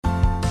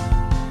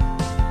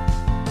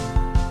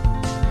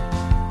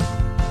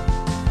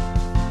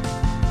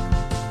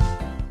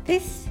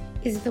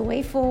is The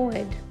Way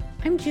Forward.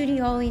 I'm Judy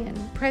Olian,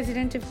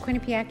 president of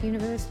Quinnipiac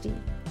University.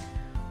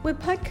 We're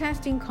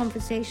podcasting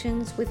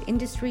conversations with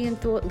industry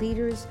and thought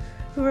leaders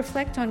who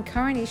reflect on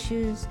current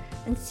issues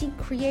and seek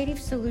creative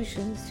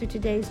solutions to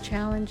today's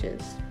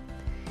challenges.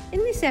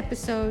 In this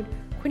episode,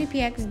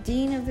 Quinnipiac's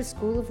Dean of the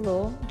School of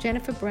Law,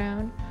 Jennifer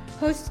Brown,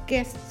 hosts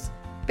guests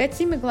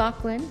Betsy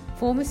McLaughlin,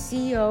 former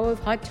CEO of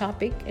Hot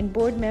Topic and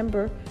board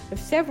member of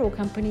several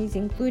companies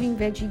including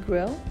Veggie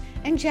Grill,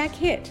 and Jack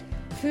Hitt,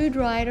 food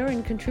writer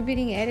and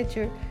contributing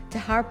editor to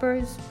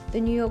Harper's, the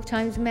New York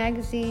Times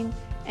Magazine,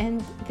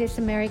 and This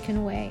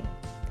American Way.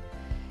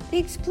 They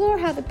explore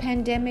how the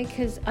pandemic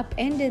has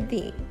upended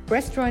the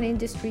restaurant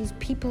industry's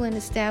people and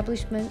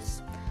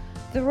establishments,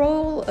 the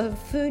role of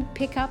food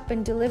pickup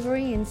and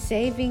delivery in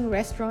saving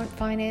restaurant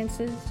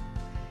finances,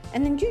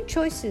 and the new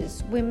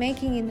choices we're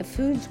making in the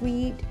foods we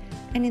eat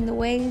and in the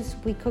ways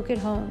we cook at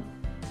home.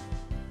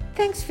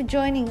 Thanks for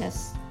joining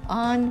us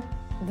on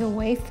The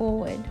Way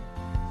Forward.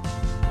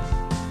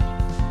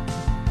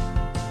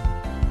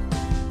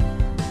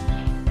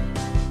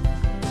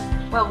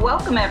 Well,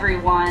 welcome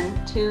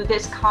everyone to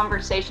this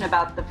conversation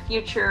about the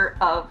future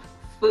of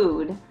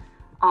food.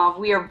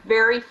 We are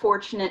very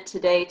fortunate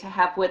today to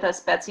have with us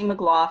Betsy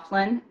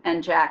McLaughlin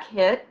and Jack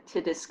Hitt to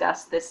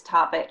discuss this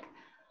topic.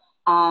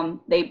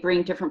 They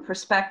bring different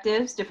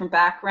perspectives, different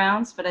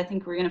backgrounds, but I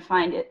think we're going to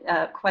find it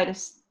quite a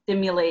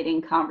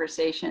stimulating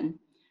conversation.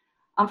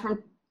 Let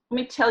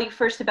me tell you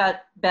first about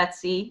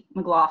Betsy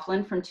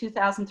McLaughlin. From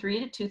 2003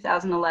 to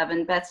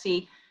 2011,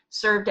 Betsy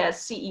served as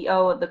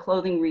CEO of the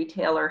clothing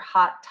retailer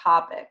Hot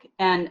Topic.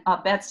 And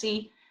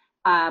Betsy,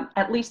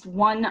 at least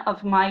one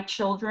of my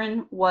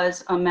children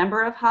was a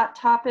member of Hot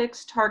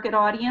Topic's target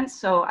audience,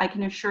 so I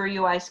can assure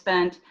you I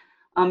spent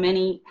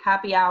many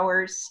happy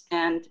hours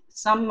and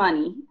some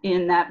money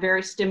in that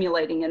very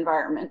stimulating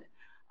environment.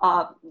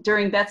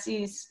 During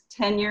Betsy's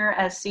tenure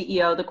as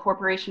CEO, the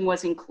corporation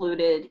was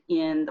included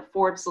in the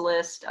Forbes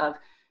list of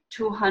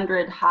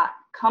 200 hot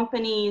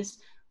companies,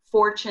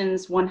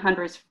 Fortune's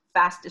 100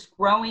 fastest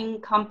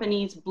growing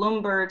companies,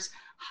 Bloomberg's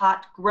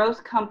hot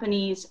growth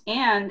companies,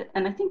 and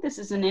I think this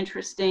is an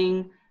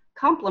interesting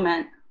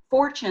compliment,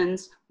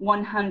 Fortune's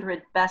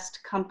 100 best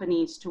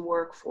companies to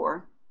work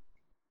for.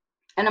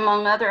 And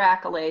among other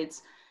accolades,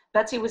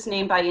 Betsy was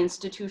named by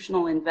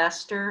Institutional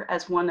Investor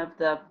as one of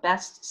the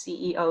best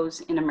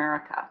CEOs in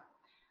America.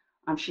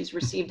 She's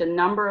received a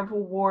number of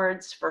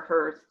awards for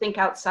her think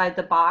outside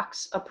the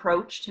box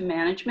approach to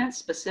management,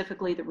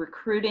 specifically the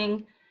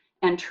recruiting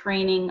and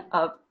training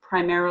of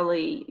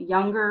primarily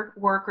younger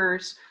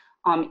workers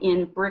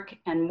in brick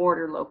and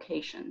mortar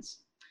locations.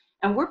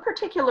 And we're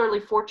particularly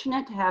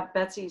fortunate to have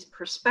Betsy's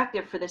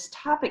perspective for this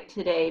topic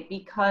today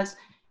because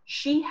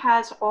she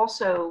has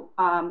also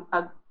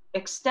an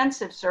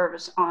extensive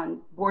service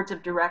on boards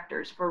of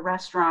directors for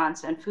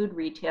restaurants and food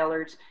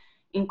retailers,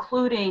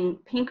 including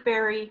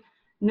Pinkberry,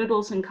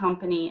 Noodles and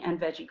Company, and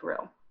Veggie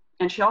Grill.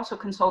 And she also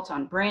consults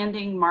on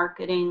branding,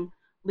 marketing,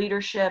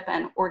 leadership,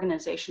 and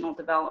organizational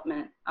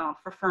development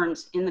for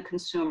firms in the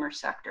consumer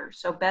sector.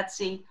 So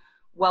Betsy,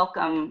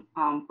 welcome.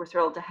 We're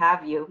thrilled to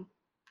have you.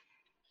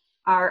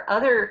 Our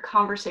other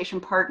conversation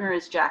partner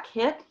is Jack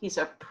Hitt. He's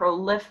a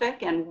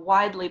prolific and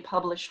widely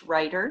published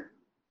writer,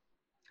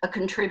 a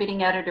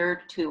contributing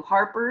editor to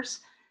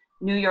Harper's,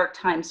 New York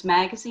Times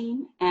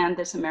Magazine, and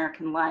This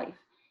American Life.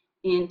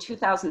 In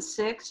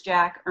 2006,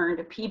 Jack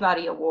earned a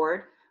Peabody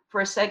Award for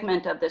a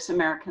segment of This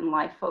American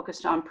Life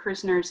focused on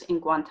prisoners in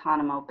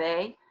Guantanamo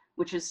Bay,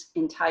 which is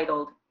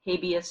entitled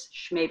Habeas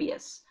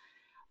Schmabeus.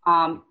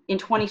 In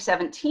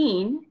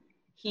 2017,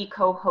 he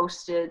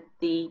co-hosted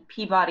the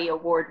Peabody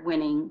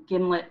Award-winning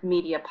Gimlet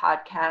Media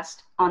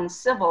podcast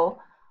Uncivil,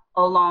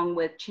 along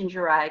with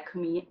Chinjerai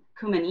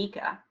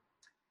Kumanyika.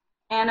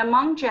 And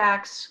among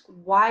Jack's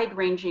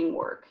wide-ranging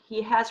work,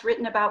 he has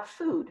written about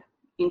food,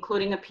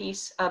 including a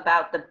piece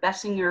about the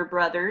Bessinger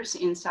brothers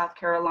in South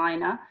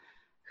Carolina,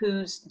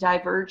 whose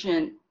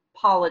divergent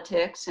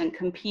politics and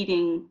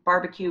competing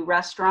barbecue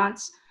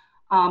restaurants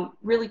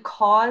really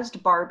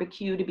caused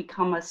barbecue to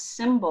become a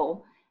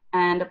symbol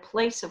and a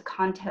place of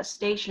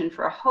contestation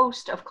for a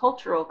host of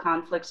cultural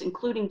conflicts,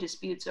 including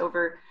disputes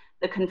over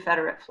the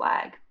Confederate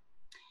flag.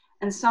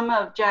 And some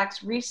of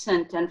Jack's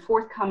recent and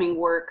forthcoming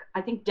work,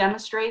 I think,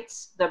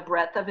 demonstrates the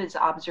breadth of his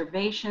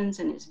observations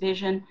and his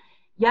vision.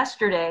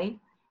 Yesterday,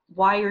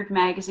 Wired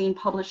magazine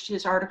published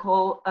his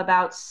article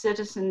about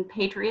citizen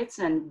patriots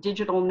and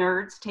digital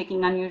nerds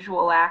taking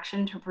unusual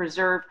action to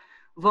preserve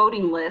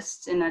voting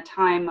lists in a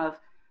time of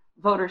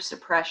voter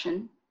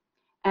suppression.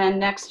 And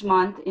next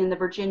month in the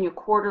Virginia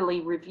Quarterly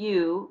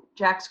Review,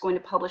 Jack's going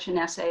to publish an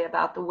essay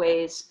about the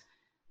ways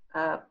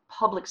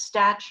public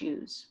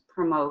statues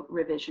promote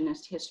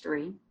revisionist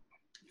history.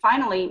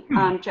 Finally,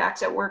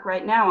 Jack's at work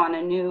right now on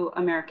a new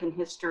American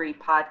history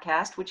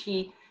podcast, which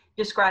he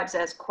describes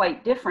as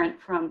quite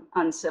different from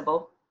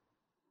Uncivil,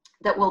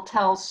 that will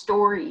tell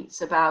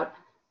stories about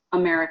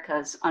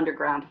America's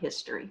underground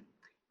history.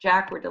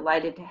 Jack, we're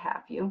delighted to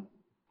have you.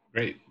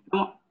 Great.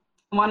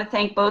 I want to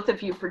thank both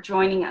of you for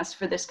joining us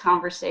for this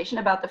conversation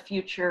about the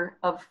future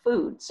of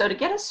food. So to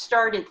get us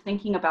started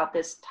thinking about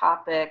this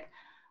topic,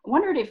 I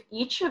wondered if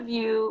each of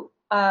you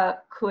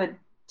could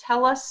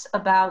tell us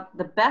about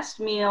the best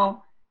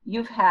meal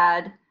you've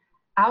had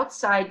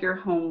outside your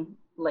home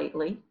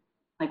lately.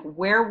 Like,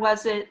 where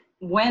was it?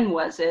 When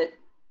was it?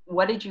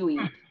 What did you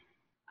eat?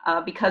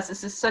 Because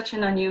this is such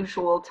an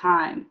unusual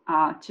time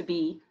to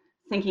be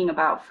thinking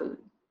about food.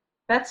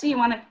 Betsy, you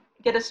want to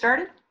get us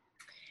started?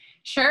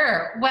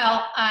 Sure.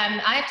 Well,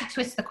 I have to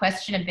twist the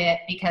question a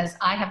bit because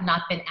I have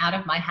not been out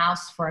of my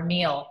house for a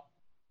meal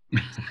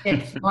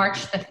since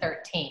March the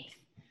 13th.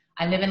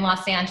 I live in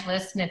Los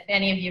Angeles, and if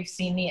any of you have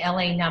seen the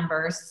LA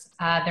numbers,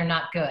 they're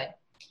not good.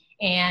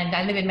 And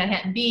I live in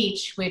Manhattan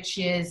Beach, which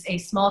is a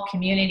small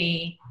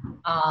community,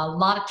 a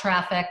lot of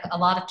traffic, a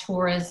lot of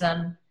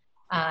tourism,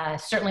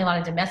 certainly a lot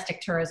of domestic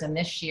tourism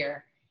this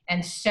year.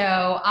 And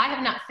so I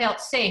have not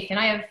felt safe. And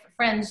I have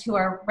friends who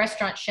are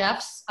restaurant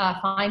chefs,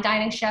 fine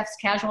dining chefs,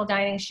 casual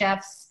dining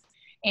chefs,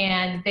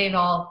 and they've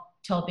all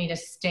told me to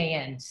stay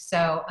in.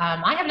 So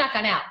I have not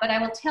gone out, but I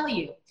will tell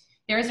you,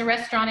 there is a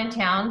restaurant in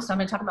town. So I'm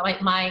going to talk about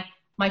like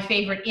my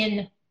favorite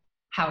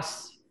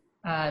in-house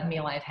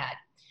meal I've had.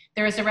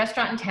 There is a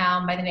restaurant in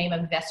town by the name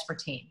of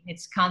Vespertine.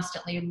 It's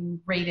constantly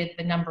rated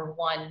the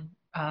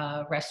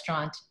 #1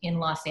 restaurant in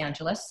Los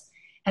Angeles.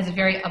 Has a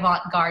very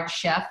avant-garde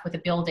chef with a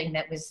building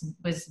that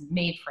was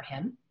made for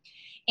him.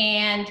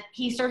 And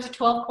he serves a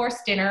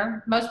 12-course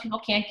dinner. Most people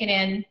can't get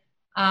in,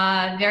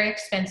 very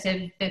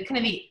expensive,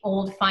 the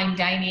old fine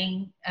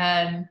dining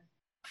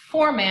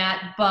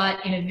format,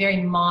 but in a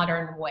very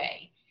modern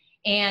way.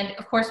 And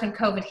of course, when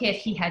COVID hit,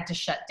 he had to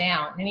shut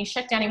down. And he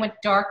shut down, he went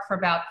dark for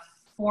about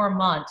 4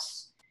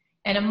 months.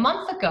 And a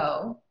month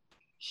ago,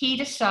 he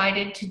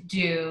decided to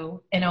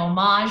do an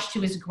homage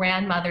to his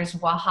grandmother's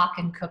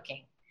Oaxacan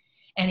cooking.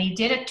 And he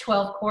did a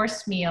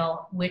 12-course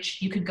meal,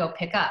 which you could go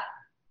pick up.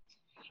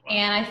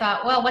 And I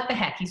thought, well, what the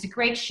heck? He's a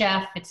great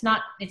chef. It's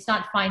not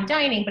fine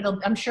dining, but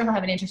I'm sure he'll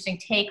have an interesting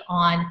take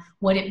on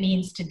what it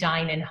means to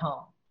dine in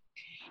home.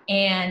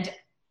 And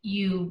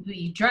you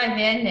drive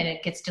in, and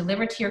it gets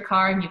delivered to your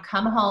car, and you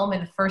come home,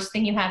 and the first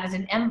thing you have is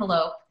an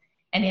envelope,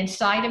 and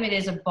inside of it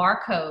is a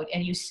barcode,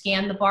 and you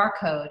scan the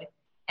barcode,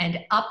 and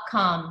up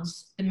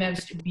comes the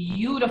most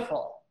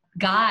beautiful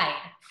guide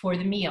for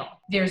the meal.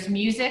 There's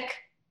music.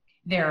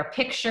 There are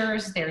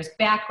pictures, there's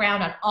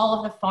background on all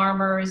of the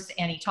farmers,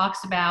 and he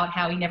talks about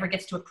how he never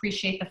gets to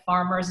appreciate the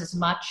farmers as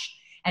much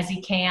as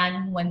he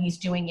can when he's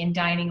doing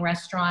in-dining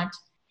restaurant,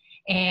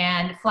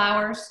 and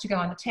flowers to go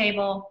on the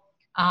table.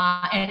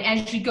 And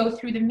as you go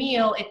through the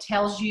meal, it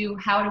tells you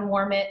how to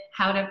warm it,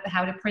 how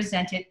to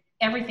present it.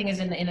 Everything is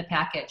in the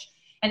package.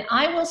 And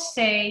I will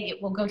say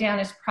it will go down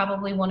as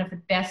probably one of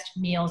the best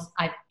meals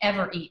I've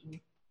ever eaten,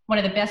 one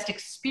of the best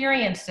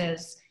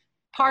experiences,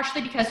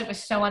 partially because it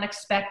was so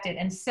unexpected,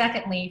 and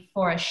secondly,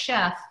 for a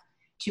chef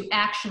to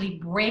actually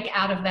break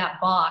out of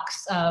that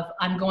box of,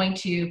 I'm going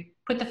to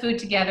put the food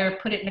together,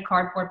 put it in a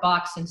cardboard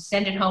box, and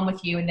send it home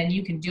with you, and then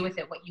you can do with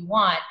it what you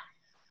want,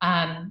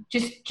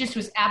 just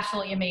was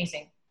absolutely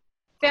amazing.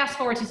 Fast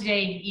forward to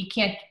today, you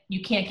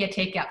can't get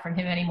takeout from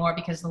him anymore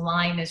because the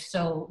line is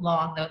so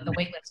long, the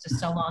wait list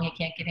is so long, you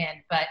can't get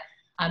in, but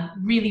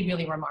really,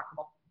 really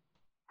remarkable.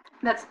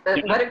 That's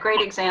what a great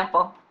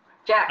example.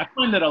 Jack. I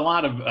find that a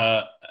lot of,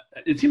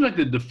 it seems like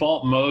the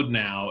default mode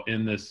now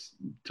in this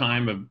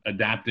time of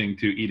adapting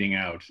to eating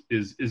out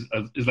is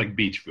like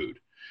beach food.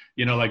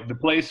 You know, like the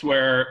place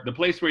where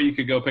you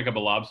could go pick up a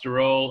lobster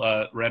roll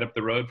right up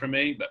the road from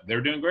me,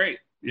 they're doing great.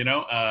 You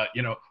know,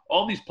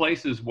 all these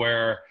places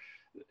where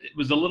it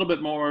was a little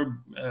bit more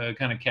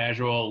kind of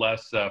casual,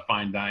 less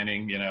fine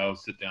dining, you know,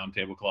 sit down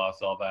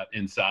tablecloths, all that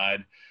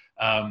inside.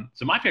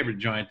 So my favorite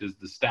joint is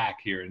the Stack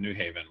here in New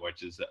Haven,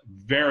 which is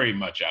very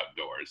much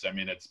outdoors. I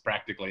mean, it's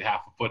practically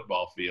half a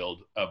football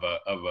field of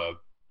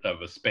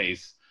a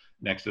space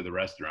next to the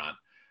restaurant.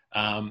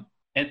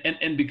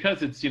 And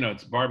because it's, you know,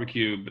 it's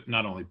barbecue, but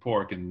not only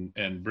pork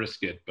and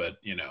brisket, but,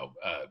 you know,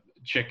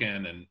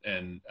 chicken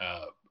and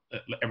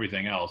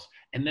everything else.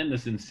 And then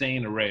this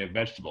insane array of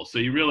vegetables. So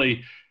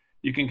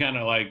you can kind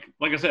of like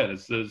I said,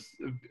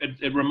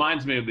 it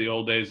reminds me of the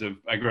old days of,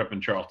 I grew up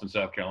in Charleston,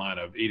 South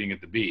Carolina, of eating at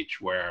the beach,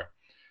 where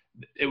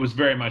it was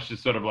very much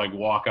just sort of like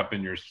walk up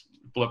in your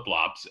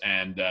flip-flops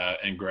and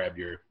grab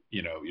your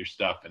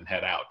stuff and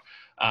head out.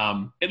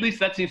 At least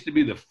that seems to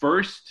be the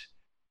first,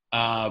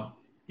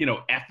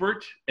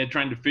 effort at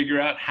trying to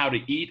figure out how to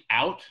eat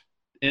out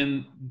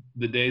in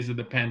the days of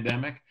the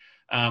pandemic.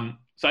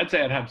 So I'd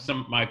say I'd have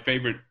my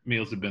favorite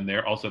meals have been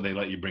there. Also, they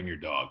let you bring your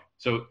dog.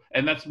 So,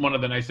 and that's one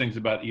of the nice things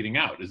about eating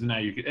out, is now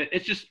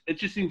it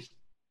just seems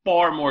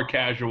far more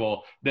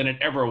casual than it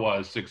ever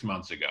was 6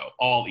 months ago,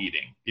 all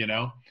eating, you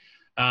know?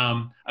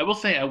 I will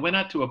say I went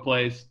out to a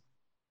place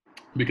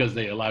because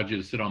they allowed you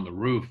to sit on the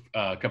roof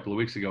a couple of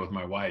weeks ago with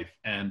my wife,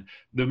 and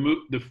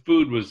the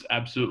food was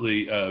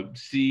absolutely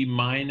C-,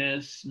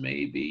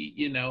 maybe,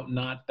 you know,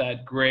 not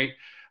that great.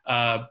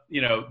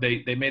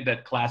 They made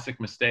that classic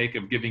mistake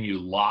of giving you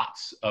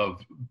lots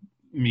of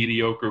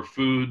mediocre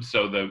food.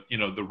 So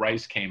the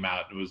rice came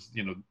out. It was,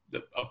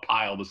 a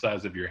pile the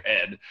size of your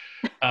head.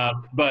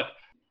 But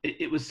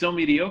it was so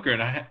mediocre.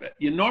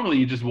 And normally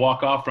you just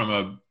walk off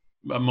from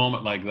a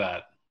moment like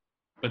that.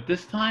 But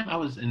this time I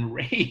was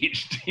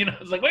enraged. I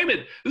was like, wait a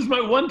minute, this is my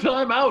one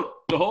time out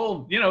the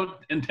whole,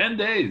 in 10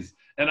 days.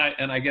 And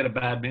I get a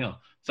bad meal.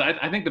 So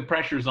I think the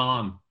pressure's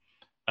on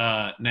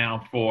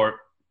now for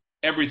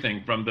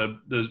everything from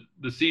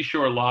the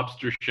seashore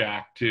lobster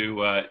shack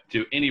to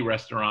any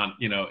restaurant,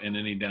 in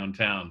any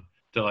downtown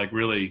to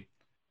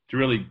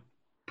really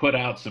put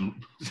out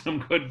some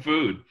good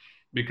food,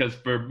 because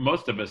for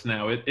most of us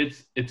now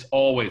it's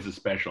always a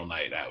special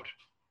night out,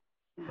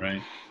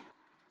 right?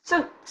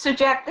 So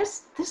Jack,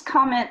 this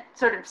comment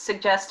sort of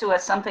suggests to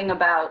us something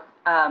about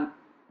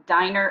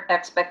diner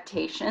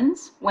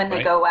expectations when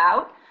they go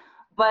out,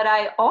 but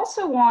I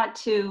also want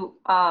to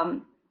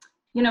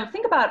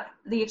think about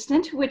the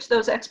extent to which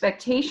those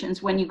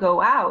expectations when you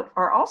go out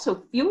are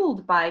also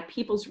fueled by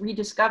people's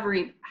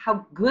rediscovery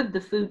how good the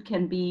food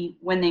can be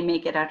when they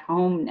make it at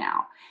home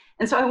now.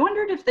 And so I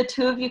wondered if the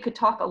two of you could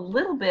talk a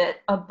little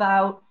bit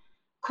about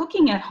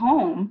cooking at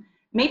home,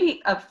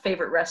 maybe a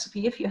favorite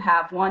recipe if you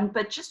have one,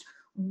 but just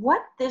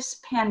what this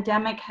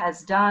pandemic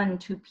has done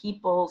to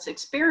people's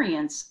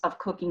experience of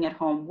cooking at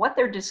home, what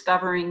they're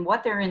discovering,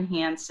 what they're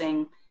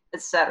enhancing,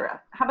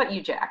 etc. How about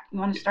you, Jack? You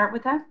want to start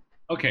with that?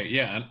 Okay,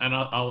 yeah, and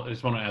I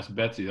just want to ask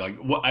Betsy,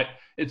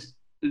 it's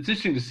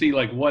interesting to see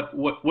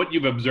what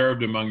you've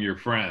observed among your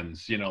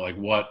friends,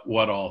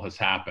 what all has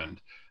happened,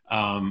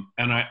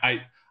 and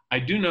I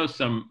do know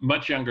some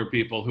much younger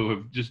people who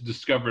have just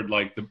discovered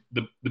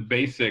the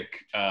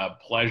basic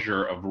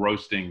pleasure of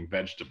roasting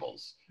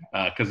vegetables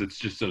because it's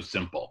just so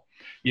simple,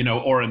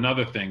 Or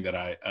another thing that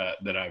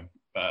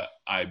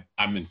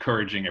I'm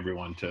encouraging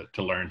everyone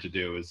to learn to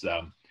do is,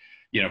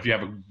 if you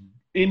have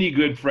any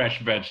good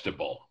fresh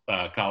vegetable,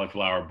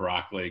 cauliflower,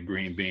 broccoli,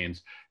 green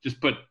beans,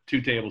 just put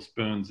 2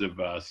 tablespoons of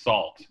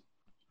salt.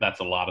 That's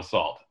a lot of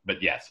salt,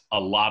 but yes, a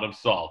lot of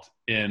salt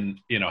in,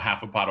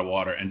 half a pot of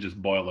water and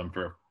just boil them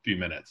for a few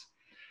minutes.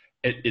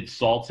 It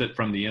salts it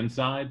from the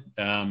inside,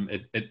 and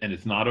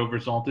it's not over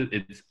salted.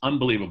 It's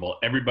unbelievable.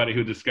 Everybody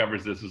who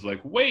discovers this is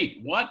like, wait,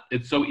 what?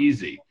 It's so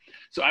easy.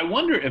 So I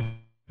wonder if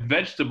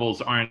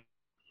vegetables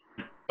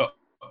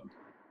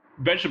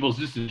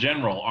just in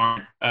general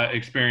aren't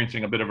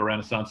experiencing a bit of a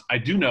renaissance. I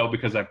do know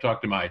because I've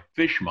talked to my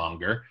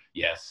fishmonger.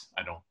 Yes,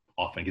 I don't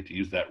often get to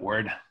use that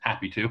word.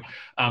 Happy to.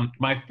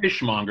 My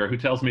fishmonger, who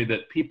tells me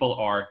that people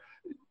are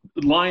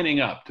lining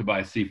up to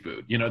buy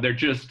seafood. They're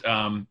just,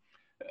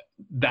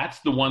 that's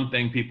the one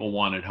thing people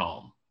want at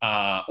home,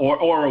 or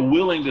are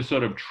willing to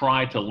sort of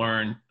try to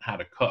learn how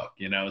to cook,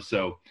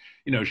 So,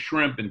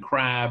 shrimp and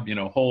crab,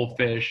 whole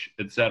fish,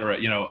 etc.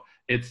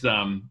 It's,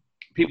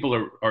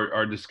 people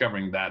are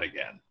discovering that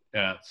again.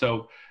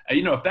 So,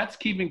 if that's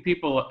keeping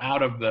people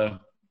out of the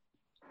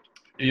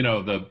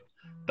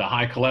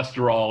high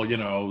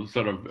cholesterol,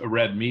 sort of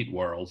red meat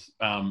worlds,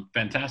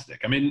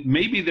 fantastic. I mean,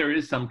 maybe there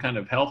is some kind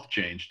of health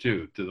change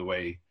too to the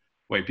way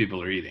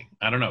people are eating.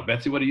 I don't know.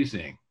 Betsy, what are you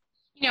seeing?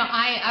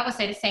 I would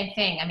say the same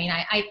thing. I mean,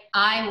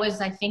 I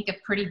was, I think, a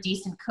pretty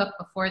decent cook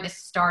before this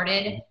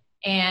started,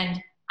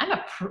 and I'm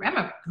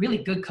a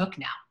really good cook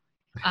now.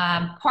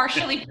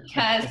 Partially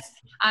because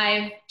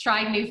I've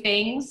tried new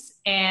things,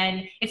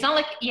 and it's not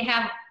like you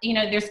have,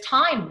 there's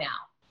time now.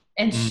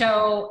 And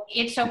so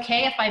it's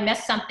okay if I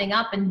mess something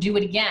up and do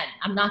it again.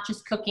 I'm not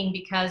just cooking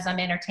because I'm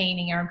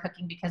entertaining, or I'm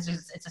cooking because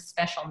it's a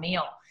special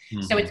meal.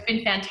 Mm-hmm. So it's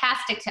been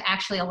fantastic to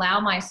actually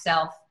allow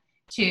myself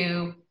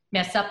to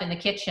mess up in the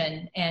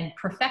kitchen and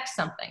perfect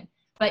something.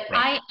 But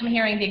right. I am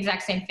hearing the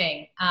exact same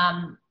thing.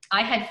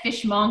 I had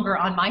fishmonger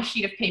on my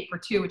sheet of paper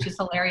too, which is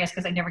hilarious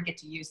because I never get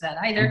to use that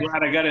either. I'm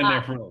glad I got in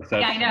there first.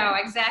 Yeah, I know,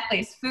 exactly.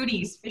 It's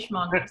foodies,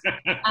 fishmongers.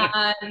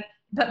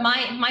 But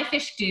my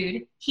fish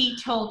dude, he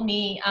told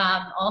me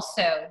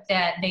also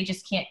that they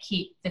just can't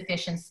keep the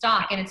fish in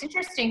stock. And it's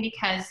interesting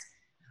because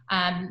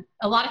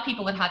a lot of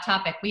people at Hot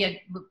Topic, we had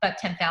about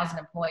 10,000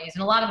 employees,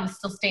 and a lot of them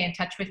still stay in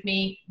touch with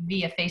me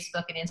via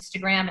Facebook and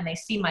Instagram, and they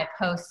see my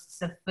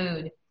posts of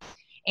food.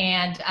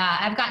 And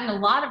I've gotten a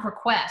lot of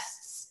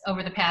requests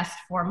over the past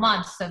 4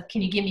 months of,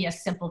 can you give me a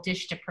simple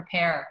dish to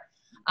prepare?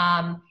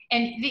 And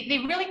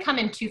they really come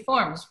in 2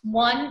 forms.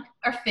 One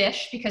are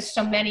fish, because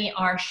so many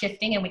are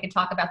shifting, and we can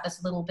talk about this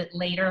a little bit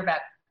later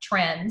about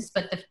trends,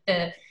 but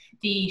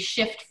the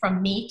shift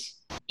from meat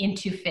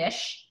into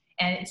fish.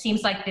 And it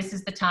seems like this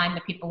is the time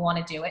that people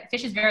want to do it.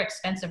 Fish is very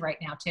expensive right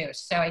now too.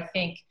 So I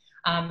think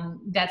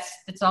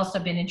that's also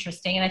been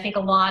interesting. And I think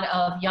a lot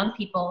of young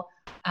people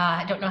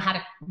don't know how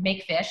to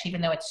make fish,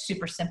 even though it's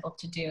super simple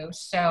to do.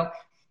 So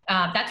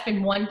that's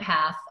been one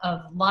path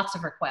of lots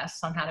of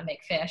requests on how to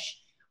make fish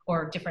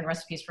or different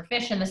recipes for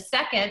fish. And the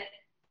second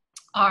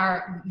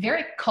are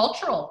very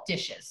cultural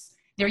dishes.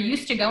 They're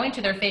used to going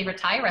to their favorite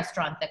Thai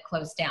restaurant that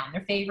closed down,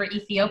 their favorite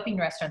Ethiopian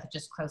restaurant that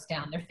just closed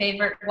down, their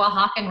favorite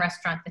Oaxacan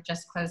restaurant that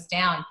just closed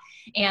down.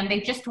 And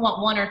they just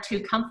want 1 or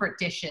 2 comfort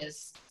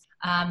dishes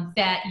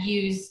that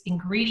use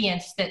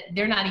ingredients that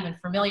they're not even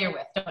familiar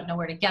with, don't know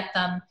where to get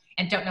them.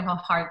 and don't know how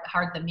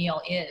hard the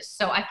meal is.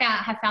 So I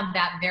have found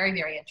that very,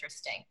 very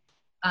interesting.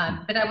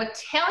 But I would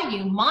tell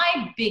you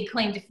my big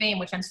claim to fame,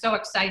 which I'm so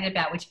excited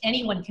about, which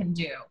anyone can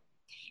do,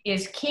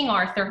 is King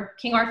Arthur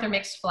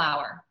mixed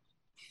flour.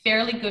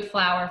 Fairly good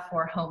flour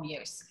for home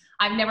use.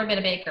 I've never been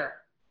a baker.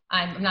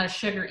 I'm not a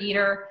sugar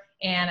eater,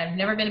 and I've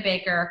never been a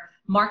baker.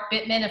 Mark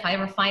Bittman, if I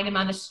ever find him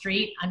on the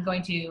street, I'm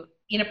going to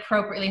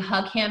inappropriately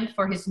hug him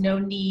for his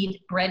no-knead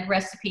bread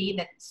recipe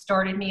that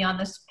started me on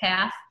this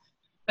path.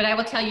 But I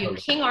will tell you,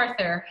 King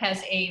Arthur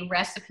has a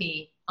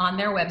recipe on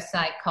their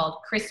website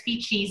called Crispy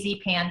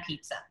Cheesy Pan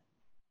Pizza.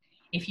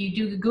 If you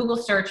do a Google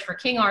search for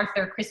King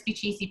Arthur Crispy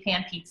Cheesy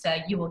Pan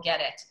Pizza, you will get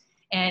it.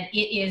 And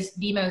it is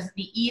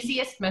the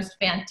easiest, most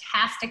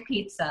fantastic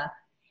pizza.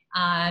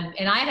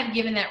 And I have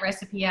given that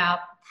recipe out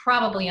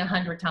probably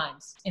 100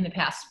 times in the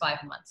past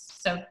 5 months.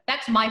 So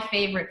that's my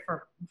favorite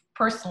for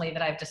personally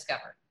that I've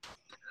discovered.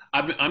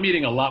 I'm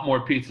eating a lot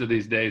more pizza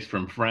these days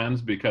from friends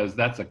because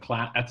that's a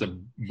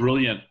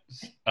brilliant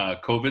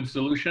COVID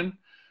solution,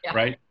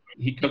 right?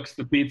 He cooks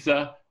the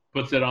pizza,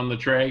 puts it on the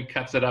tray,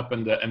 cuts it up,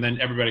 and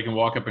then everybody can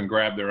walk up and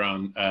grab their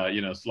own,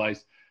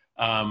 slice.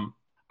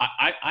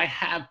 I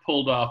have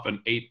pulled off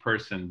an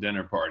 8-person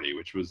dinner party,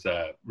 which was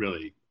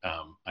really,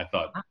 I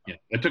thought,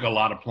 it took a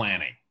lot of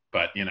planning,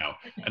 but,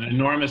 an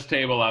enormous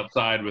table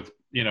outside with,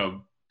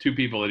 2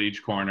 people at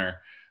each corner.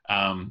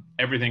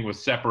 Everything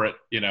was separate,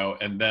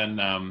 and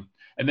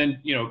then,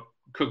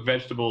 cook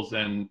vegetables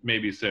and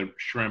maybe some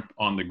shrimp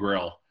on the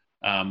grill,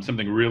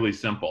 something really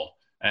simple.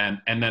 And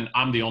then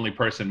I'm the only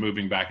person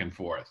moving back and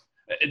forth.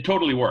 It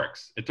totally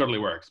works.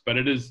 But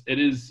it is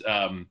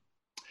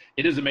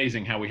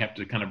amazing how we have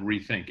to kind of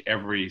rethink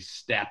every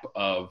step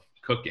of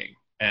cooking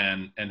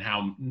and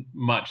how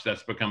much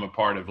that's become a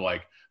part of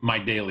like my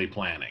daily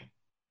planning,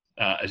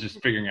 is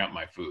just figuring out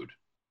my food.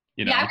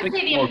 I'm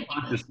thinking more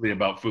consciously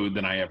about food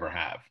than I ever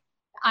have.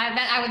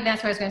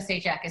 That's what I was going to say,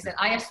 Jack, is that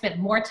I have spent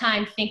more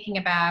time thinking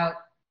about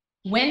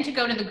when to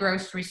go to the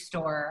grocery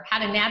store, how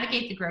to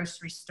navigate the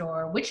grocery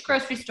store, which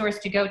grocery stores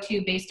to go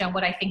to based on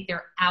what I think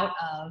they're out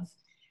of.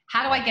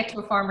 How do I get to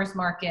a farmer's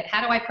market?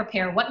 How do I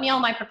prepare? What meal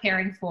am I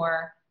preparing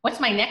for?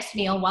 What's my next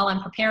meal while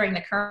I'm preparing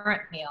the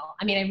current meal?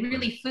 I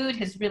mean, food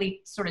has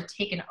really sort of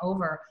taken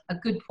over a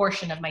good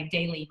portion of my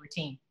daily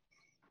routine.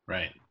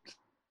 Right.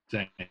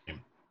 Same.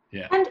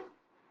 Yeah. And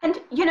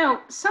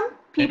some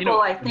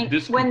people, I think,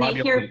 when they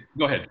hear,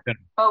 go ahead.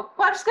 Oh,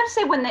 well, I was going to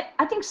say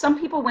I think some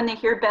people, when they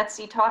hear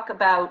Betsy talk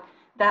about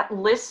that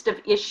list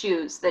of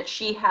issues that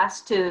she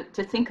has to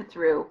think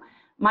through,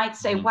 might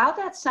say, wow,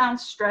 that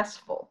sounds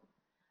stressful.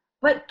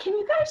 But can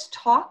you guys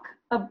talk,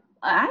 a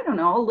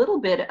little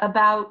bit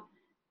about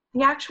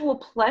the actual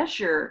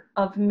pleasure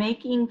of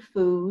making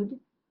food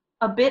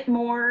a bit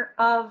more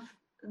of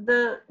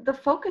the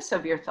focus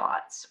of your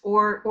thoughts,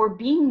 or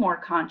being more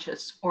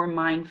conscious or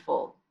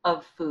mindful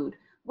of food?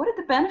 What are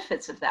the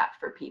benefits of that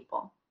for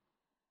people?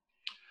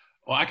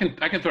 Well, I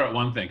can throw out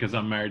one thing because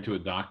I'm married to a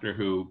doctor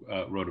who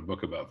wrote a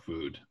book about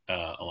food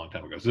a long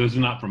time ago. So this is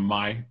not from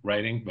my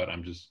writing, but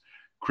I'm just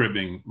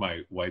cribbing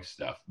my wife's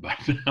stuff. But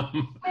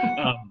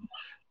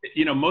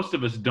most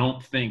of us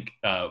don't think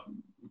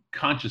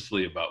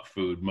consciously about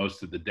food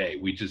most of the day.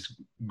 We just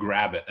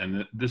grab it,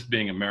 and this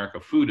being America,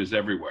 food is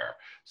everywhere.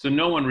 So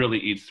no one really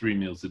eats 3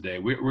 meals a day.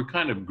 We're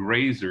kind of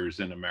grazers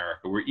in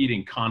America. We're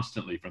eating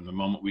constantly from the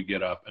moment we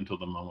get up until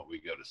the moment we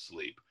go to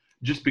sleep,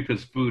 just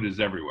because food is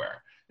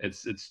everywhere.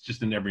 It's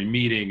just in every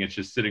meeting. It's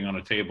just sitting on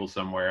a table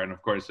somewhere. And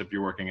of course, if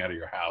you're working out of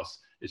your house,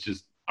 it's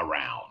just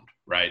around,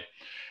 right?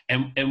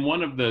 And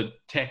one of the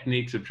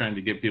techniques of trying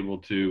to get people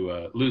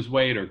to lose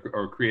weight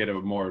or create a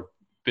more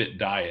fit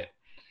diet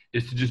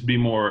is to just be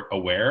more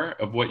aware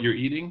of what you're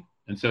eating.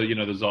 And so,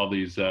 there's all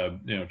these,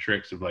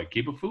 tricks of like,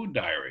 keep a food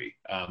diary.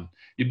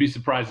 You'd be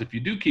surprised if you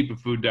do keep a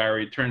food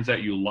diary, it turns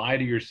out you lie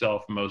to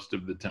yourself most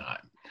of the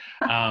time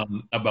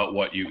about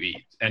what you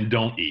eat and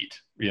don't eat.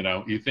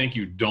 You think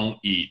you don't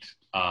eat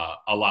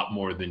a lot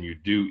more than you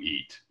do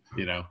eat,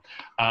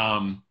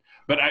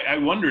 But I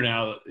wonder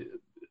now,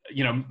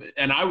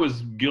 and I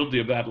was guilty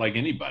of that like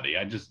anybody.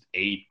 I just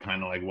ate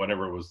kind of like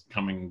whatever was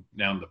coming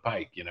down the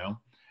pike,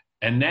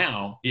 And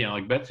now,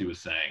 like Betsy was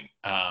saying,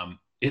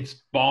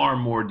 it's far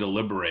more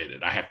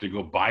deliberated. I have to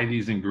go buy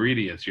these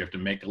ingredients. You have to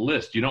make a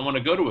list. You don't want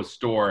to go to a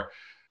store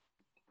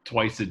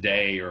twice a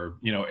day or,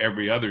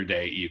 every other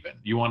day even.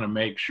 You want to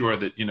make sure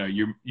that,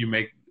 you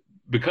make,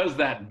 because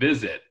that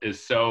visit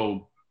is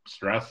so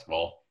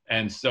stressful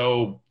and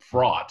so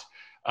fraught,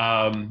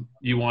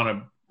 you want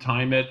to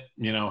time it,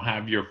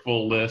 have your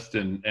full list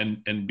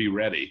and be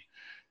ready.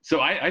 So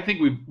I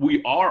think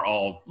we are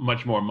all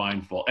much more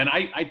mindful. And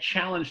I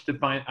challenge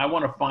I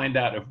want to find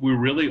out if we're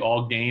really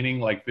all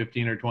gaining like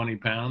 15 or 20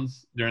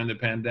 pounds during the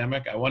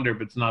pandemic. I wonder if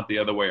it's not the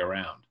other way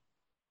around.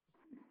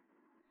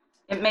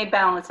 It may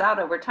balance out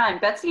over time.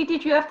 Betsy,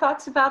 did you have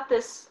thoughts about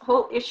this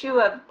whole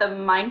issue of the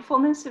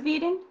mindfulness of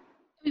eating?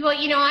 Well,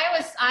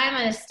 I'm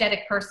an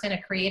aesthetic person,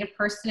 a creative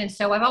person. And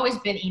so I've always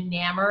been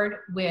enamored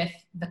with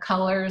the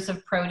colors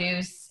of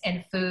produce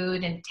and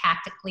food and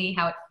tactically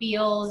how it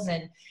feels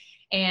and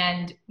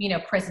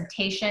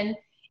presentation.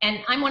 And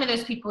I'm one of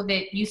those people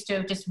that used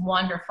to just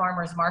wander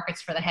farmers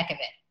markets for the heck of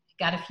it.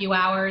 Got a few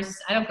hours.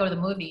 I don't go to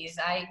the movies.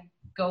 I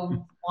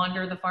go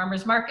wander the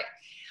farmers market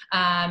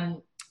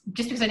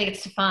just because I think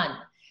it's fun.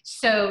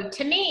 So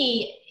to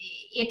me,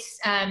 it's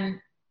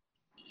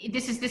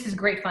this is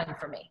great fun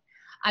for me.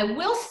 I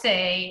will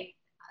say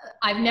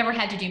I've never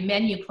had to do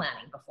menu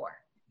planning before.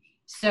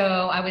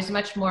 So I was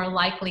much more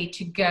likely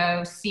to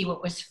go see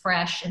what was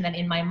fresh and then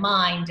in my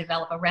mind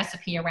develop a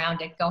recipe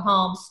around it, go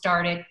home,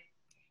 start it.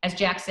 As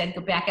Jack said,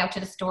 go back out to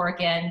the store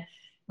again.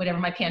 Whatever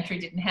my pantry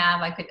didn't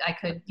have, I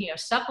could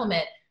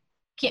supplement.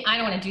 I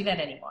don't want to do that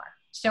anymore.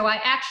 So I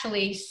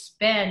actually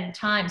spend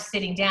time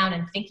sitting down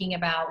and thinking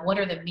about what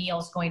are the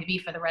meals going to be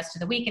for the rest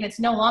of the week. And it's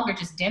no longer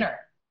just dinner.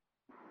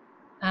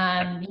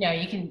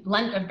 You can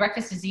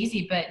breakfast is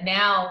easy, but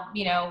now,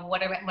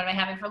 what am I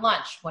having for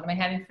lunch? What am I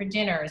having for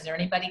dinner? Is there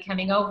anybody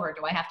coming over?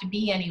 Do I have to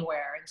be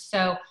anywhere? And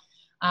so,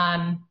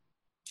 I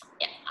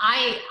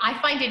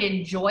find it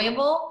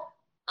enjoyable,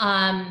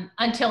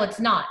 until it's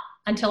not,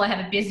 until I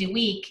have a busy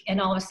week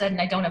and all of a sudden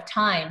I don't have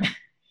time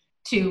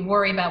to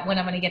worry about when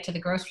I'm going to get to the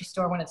grocery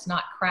store when it's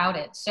not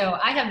crowded. So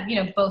I have,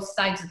 both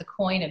sides of the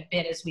coin a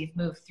bit as we've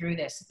moved through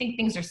this. I think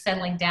things are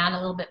settling down a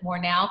little bit more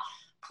now.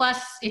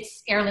 Plus,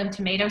 it's heirloom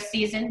tomato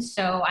season,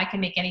 so I can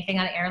make anything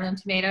out of heirloom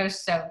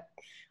tomatoes. So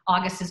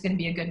August is going to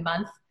be a good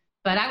month.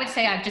 But I would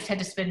say I've just had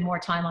to spend more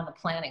time on the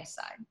planning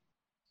side.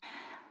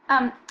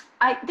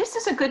 This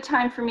is a good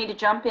time for me to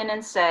jump in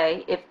and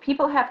say, if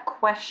people have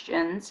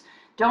questions,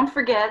 don't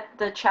forget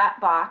the chat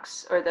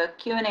box or the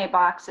Q&A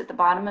box at the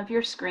bottom of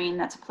your screen.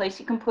 That's a place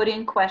you can put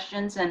in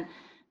questions, and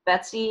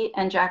Betsy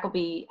and Jack will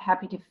be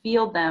happy to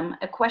field them.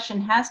 A question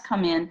has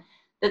come in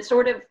that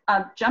sort of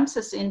jumps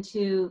us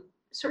into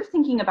sort of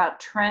thinking about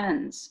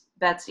trends.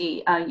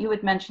 Betsy, you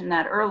had mentioned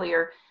that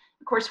earlier.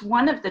 Of course,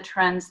 one of the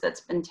trends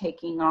that's been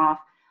taking off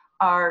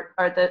are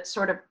the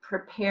sort of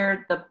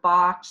prepared, the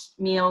boxed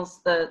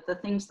meals, the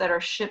things that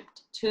are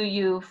shipped to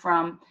you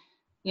from,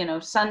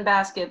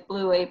 Sunbasket,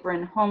 Blue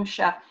Apron, Home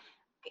Chef.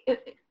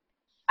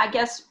 I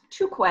guess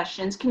two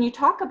questions. Can you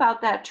talk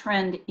about that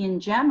trend in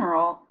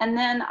general? And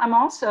then I'm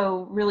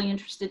also really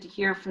interested to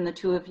hear from the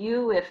two of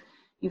you if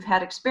you've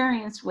had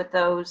experience with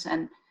those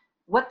and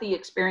what the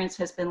experience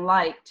has been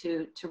like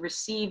to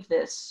receive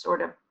this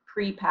sort of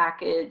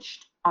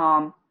prepackaged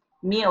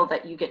meal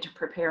that you get to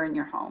prepare in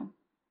your home.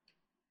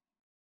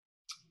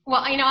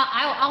 Well,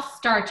 I'll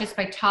start just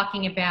by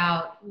talking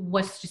about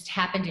what's just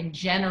happened in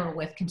general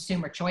with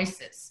consumer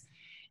choices.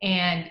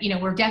 And,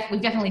 we've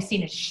definitely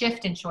seen a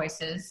shift in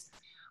choices.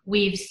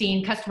 We've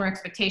seen customer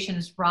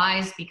expectations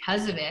rise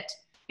because of it.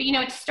 But,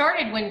 it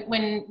started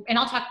when, and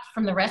I'll talk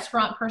from the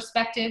restaurant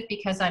perspective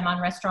because I'm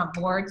on restaurant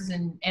boards,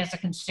 and as a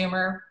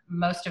consumer,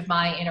 most of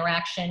my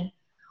interaction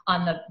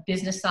on the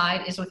business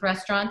side is with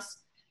restaurants.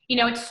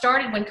 It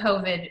started when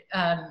COVID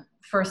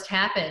first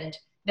happened,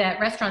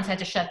 that restaurants had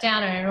to shut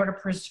down, and in order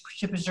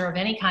to preserve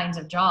any kinds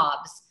of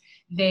jobs,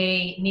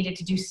 they needed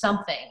to do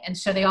something. And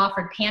so they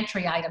offered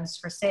pantry items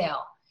for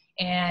sale.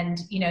 And,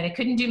 they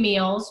couldn't do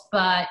meals,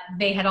 but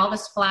they had all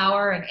this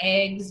flour and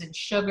eggs and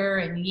sugar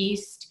and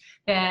yeast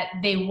that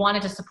they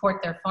wanted to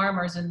support their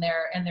farmers and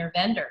their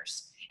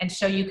vendors. And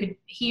so you could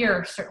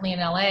hear, certainly in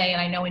LA,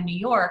 and I know in New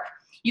York,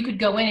 you could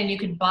go in and you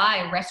could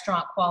buy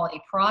restaurant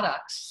quality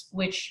products,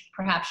 which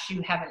perhaps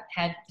you haven't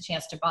had the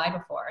chance to buy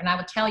before. And I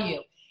would tell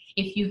you,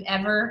 if you've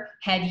ever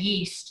had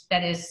yeast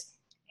that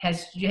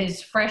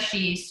has fresh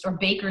yeast or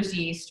baker's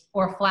yeast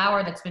or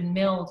flour that's been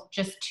milled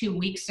just 2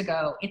 weeks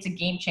ago, it's a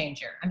game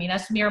changer. I mean,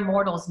 us mere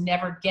mortals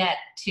never get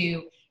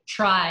to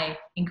try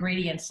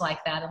ingredients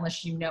like that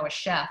unless you know a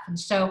chef. And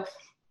so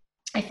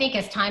I think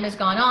as time has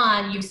gone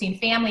on, you've seen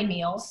family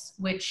meals,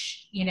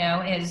 which,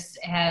 has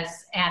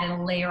added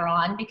a layer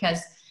on because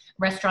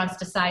restaurants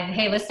decided,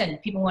 hey, listen,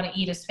 people want to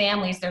eat as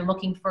families. They're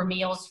looking for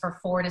meals for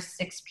 4 to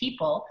 6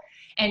 people.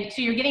 And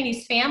so you're getting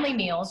these family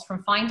meals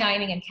from fine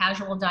dining and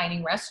casual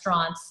dining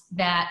restaurants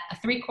that a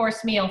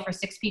 3-course meal for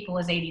 6 people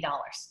is $80.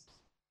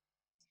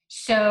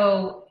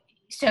 So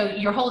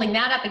you're holding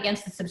that up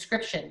against the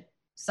subscription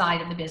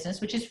side of the business,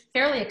 which is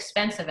fairly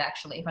expensive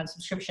actually on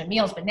subscription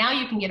meals. But now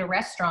you can get a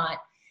restaurant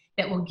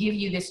that will give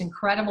you this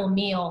incredible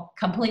meal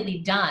completely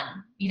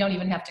done. You don't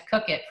even have to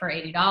cook it for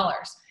 $80.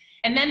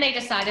 And then they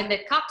decided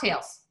that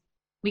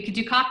we could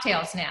do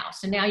cocktails now.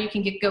 So now you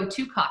can get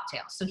go-to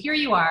cocktails. So here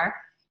you are.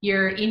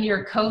 You're in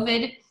your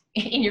COVID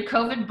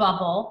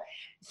bubble,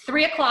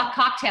 3 o'clock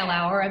cocktail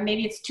hour, and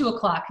maybe it's 2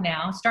 o'clock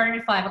now, started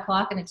at 5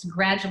 o'clock and it's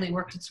gradually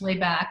worked its way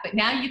back. But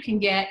now you can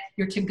get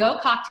your to-go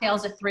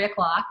cocktails at 3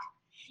 o'clock.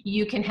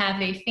 You can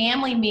have a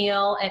family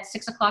meal at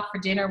 6 o'clock for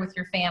dinner with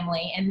your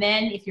family. And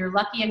then if you're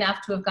lucky enough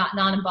to have gotten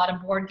on and bought a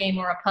board game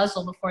or a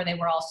puzzle before they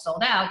were all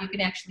sold out, you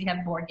can actually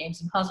have board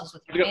games and puzzles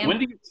with your family. When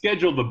do you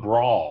schedule the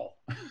brawl?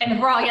 And the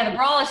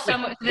brawl is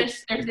somewhere,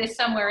 there's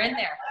somewhere in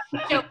there.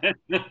 So,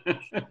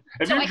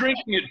 if you're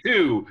drinking at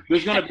 2,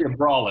 there's going to be a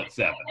brawl at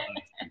 7.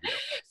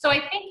 So I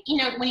think,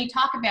 when you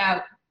talk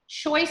about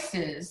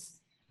choices,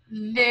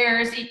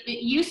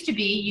 it used to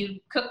be you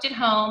cooked at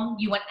home,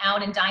 you went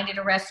out and dined at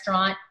a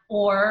restaurant,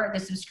 or the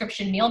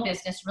subscription meal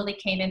business really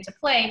came into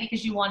play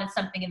because you wanted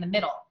something in the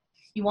middle.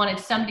 You wanted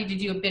somebody to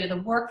do a bit of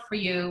the work for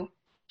you,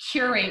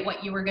 curate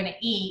what you were going to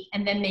eat,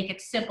 and then make it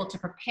simple to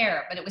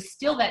prepare. But it was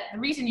still that the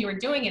reason you were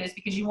doing it is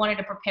because you wanted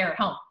to prepare at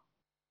home,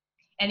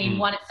 and you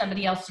wanted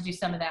somebody else to do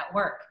some of that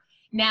work.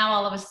 Now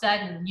all of a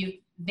sudden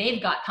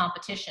they've got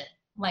competition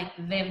like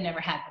they've never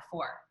had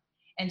before.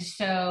 And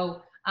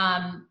so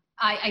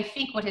I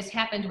think what has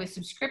happened with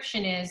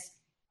subscription is,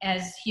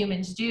 as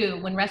humans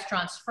do, when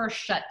restaurants first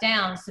shut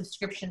down,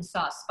 subscriptions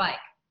saw a spike.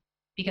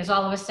 Because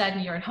all of a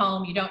sudden you're at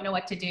home, you don't know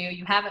what to do,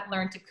 you haven't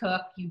learned to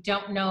cook, you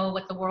don't know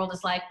what the world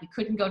is like. We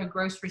couldn't go to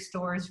grocery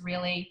stores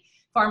really.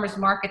 Farmers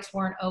markets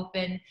weren't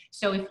open.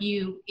 So if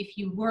you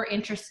were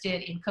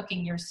interested in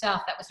cooking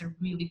yourself, that was a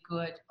really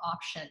good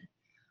option.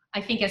 I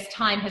think as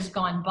time has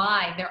gone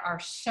by, there are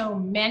so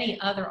many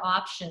other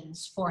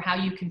options for how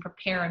you can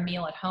prepare a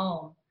meal at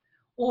home,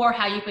 or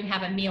how you can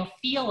have a meal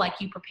feel like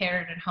you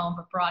prepared it at home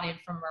but brought in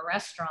from a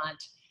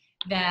restaurant,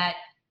 that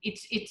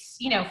it's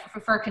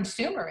for a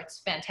consumer,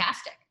 it's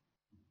fantastic.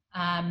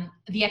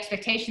 The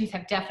expectations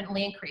have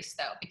definitely increased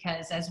though,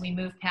 because as we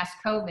move past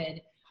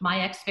COVID,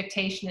 my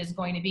expectation is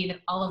going to be that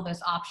all of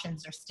those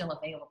options are still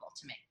available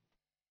to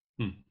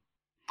me.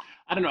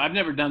 I don't know. I've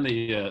never done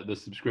the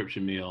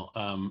subscription meal,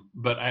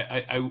 but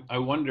I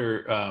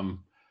wonder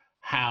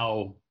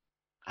how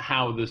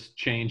this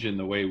change in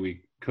the way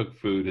we cook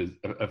food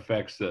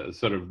affects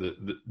sort of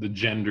the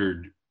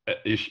gendered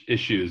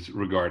issues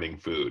regarding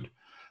food.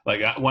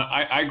 Like when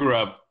I grew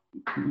up,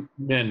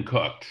 men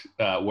cooked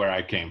where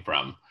I came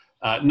from.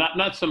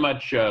 Not so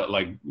much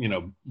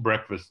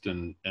breakfast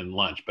and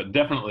lunch, but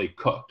definitely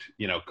cooked.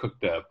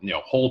 Cooked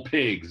whole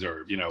pigs,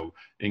 or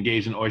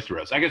engaged in oyster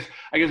roast. I guess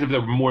if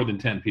there were more than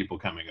 10 people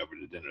coming over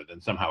to dinner, then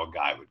somehow a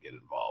guy would get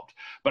involved.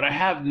 But I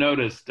have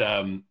noticed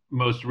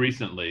most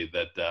recently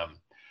that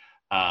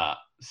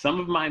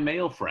some of my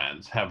male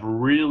friends have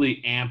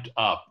really amped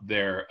up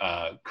their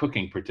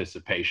cooking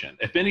participation.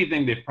 If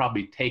anything, they've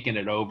probably taken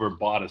it over,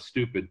 bought a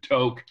stupid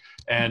toque,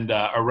 and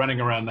are running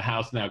around the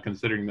house now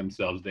considering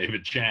themselves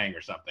David Chang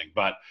or something.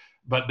 But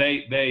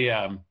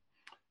I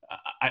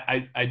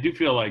do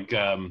feel like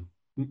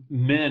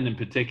men in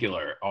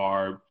particular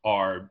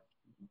are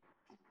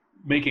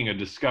making a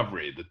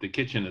discovery that the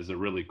kitchen is a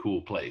really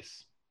cool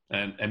place,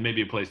 and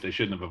maybe a place they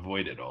shouldn't have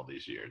avoided all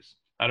these years.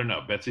 I don't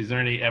know, Betsy, is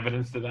there any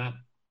evidence to that?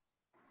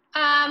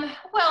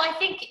 Well, I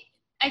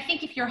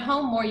think if you're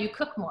home more, you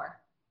cook more.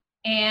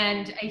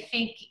 And I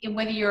think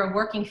whether you're a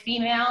working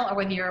female or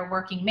whether you're a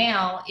working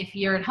male, if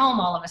you're at home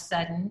all of a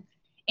sudden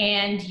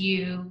and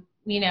you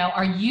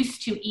are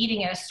used to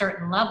eating at a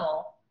certain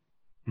level,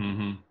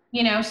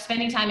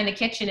 spending time in the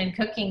kitchen and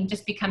cooking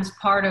just becomes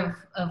part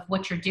of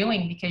what you're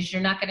doing, because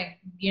you're not going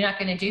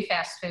to do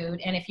fast food.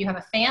 And if you have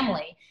a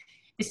family,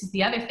 this is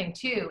the other thing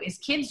too, is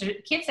kids'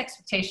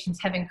 expectations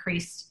have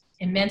increased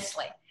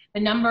immensely. The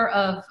number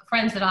of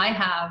friends that I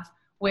have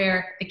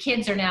where the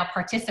kids are now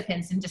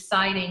participants in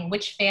deciding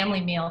which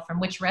family meal from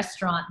which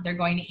restaurant they're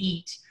going to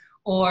eat,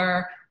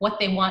 or what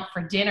they want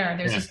for dinner.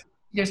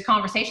 There's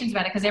conversations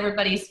about it because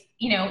everybody's,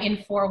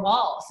 in four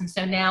walls. And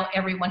so now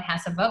everyone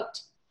has a vote.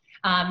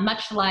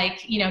 Much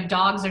like,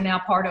 dogs are now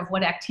part of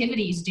what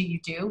activities do you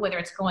do, whether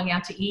it's going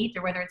out to eat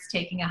or whether it's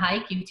taking a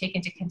hike, you take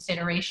into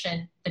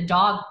consideration the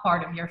dog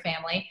part of your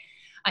family.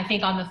 I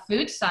think on the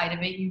food side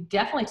of it, you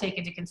definitely take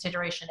into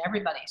consideration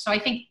everybody. So I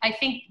think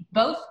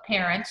both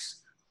parents,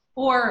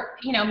 or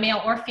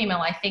male or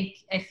female, I think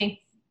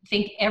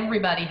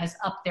everybody has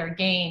upped their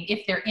game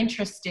if they're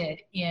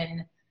interested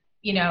in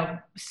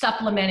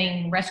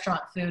supplementing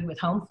restaurant food with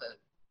home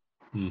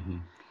food. Mm-hmm.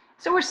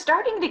 So we're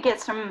starting to get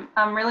some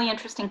really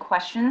interesting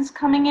questions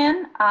coming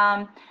in.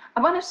 I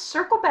want to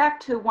circle back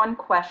to one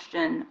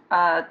question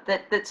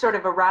that sort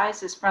of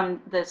arises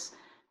from this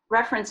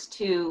reference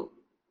to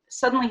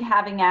suddenly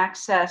having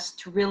access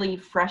to really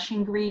fresh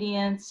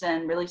ingredients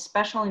and really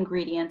special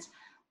ingredients.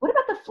 What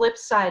about the flip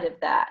side of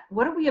that?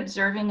 What are we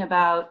observing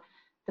about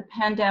the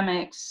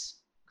pandemic's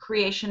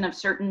creation of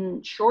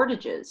certain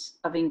shortages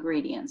of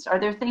ingredients? Are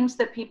there things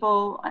that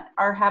people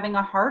are having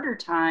a harder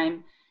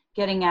time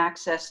getting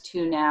access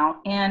to now?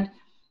 And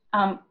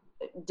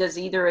does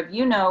either of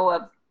you know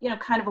of,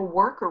 kind of a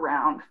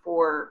workaround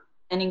for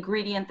an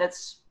ingredient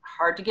that's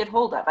hard to get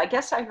hold of? I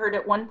guess I heard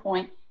at one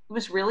point it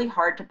was really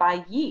hard to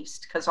buy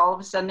yeast because all of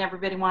a sudden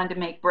everybody wanted to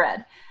make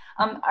bread.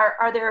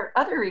 Are there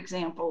other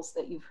examples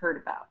that you've heard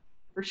about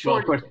for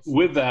shortages? Well, of course,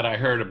 with that, I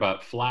heard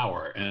about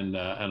flour, and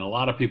a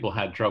lot of people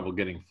had trouble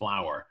getting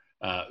flour,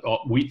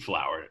 wheat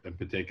flour in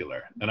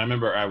particular. And I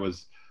remember I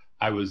was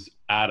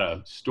at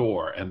a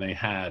store and they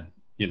had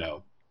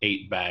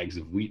 8 bags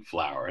of wheat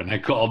flour, and I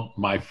called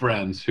my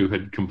friends who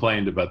had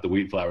complained about the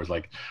wheat flour. I was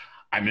like,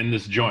 I'm in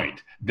this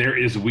joint. There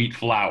is wheat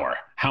flour.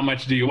 How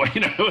much do you want?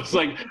 It was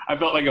like, I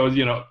felt like I was,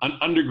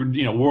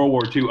 World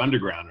War II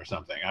underground or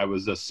something. I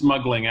was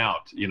smuggling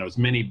out, as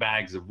many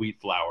bags of wheat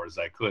flour as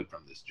I could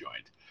from this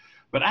joint.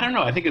 But I don't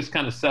know. I think it's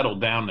kind of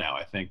settled down now.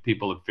 I think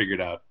people have figured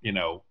out,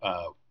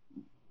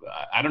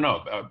 I don't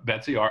know,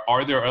 Betsy,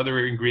 are there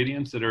other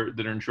ingredients that are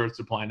in short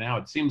supply now?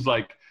 It seems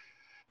like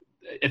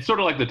it's sort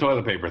of like the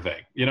toilet paper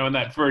thing, you know, in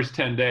that first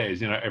 10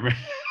 days, you know,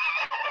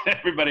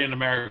 everybody in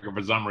America,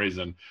 for some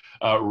reason,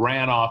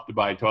 ran off to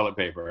buy toilet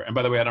paper. And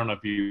by the way, I don't know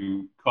if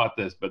you caught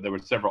this, but there were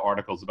several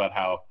articles about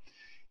how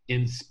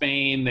in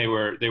Spain, they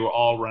were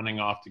all running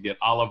off to get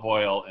olive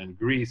oil, and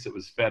Greece, it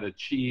was feta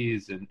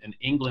cheese, and in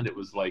England, it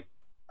was like,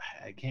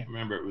 I can't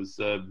remember, it was,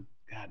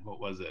 God, what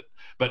was it?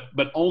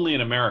 But only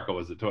in America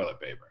was it toilet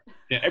paper.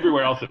 Yeah,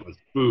 everywhere else it was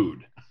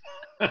food.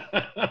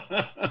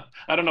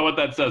 I don't know what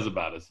that says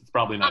about us. It's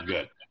probably not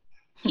good.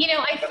 You know,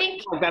 I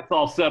think that's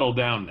all settled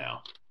down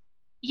now.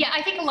 Yeah,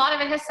 I think a lot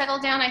of it has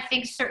settled down. I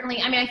think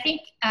certainly, I mean, I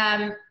think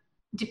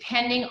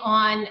depending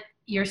on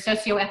your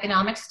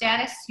socioeconomic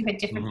status, you had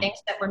different things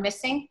that were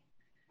missing.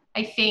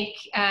 I think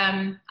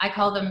I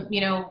call them,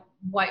 you know,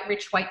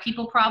 rich white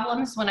people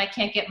problems, when I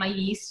can't get my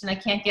yeast and I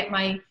can't get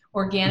my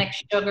organic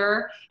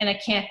sugar and I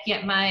can't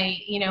get my,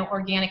 you know,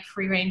 organic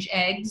free range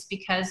eggs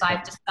because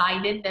I've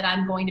decided that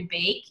I'm going to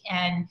bake,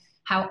 and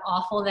how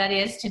awful that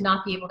is to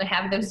not be able to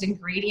have those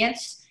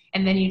ingredients.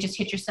 And then you just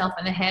hit yourself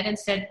in the head and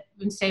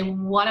say,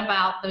 what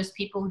about those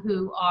people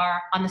who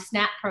are on the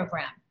SNAP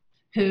program,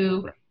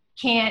 who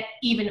can't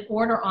even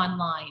order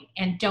online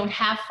and don't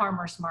have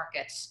farmers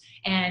markets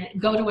and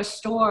go to a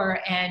store,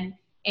 and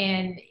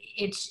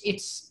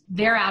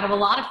they're out of a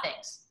lot of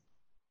things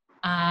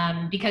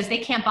because they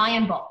can't buy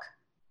in bulk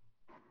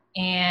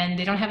and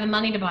they don't have the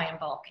money to buy in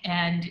bulk.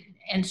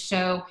 And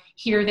so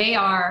here they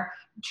are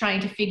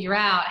trying to figure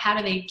out how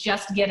do they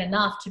just get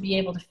enough to be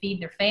able to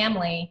feed their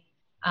family.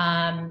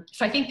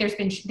 So I think there's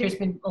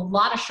been a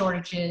lot of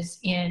shortages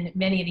in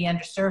many of the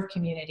underserved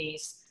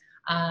communities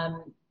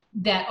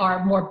that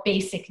are more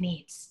basic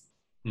needs.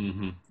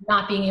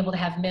 Not being able to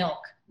have milk,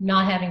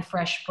 not having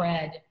fresh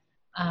bread.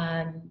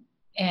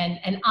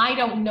 And I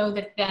don't know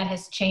that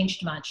has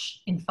changed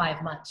much in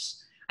 5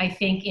 months. I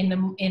think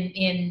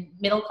in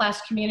middle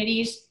class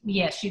communities,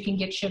 yes, you can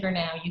get sugar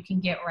now, you can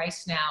get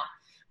rice now,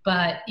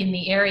 but in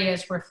the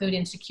areas where food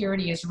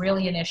insecurity is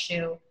really an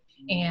issue,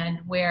 and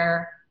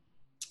where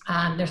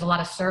there's a lot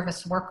of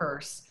service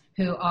workers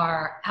who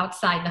are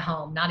outside the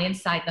home, not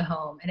inside the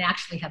home, and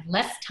actually have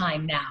less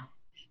time now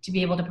to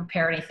be able to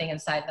prepare anything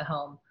inside the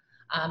home.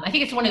 I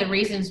think it's one of the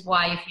reasons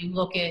why, if you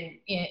look at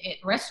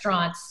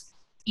restaurants,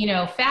 you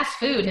know, fast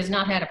food has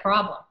not had a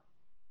problem.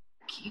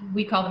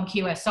 We call them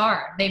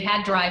QSR. They've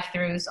had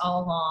drive-throughs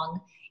all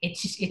along.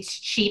 It's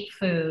cheap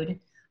food.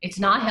 It's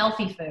not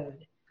healthy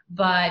food,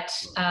 but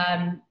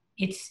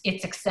it's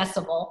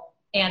accessible,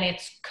 and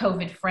it's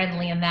COVID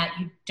friendly in that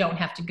you don't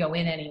have to go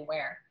in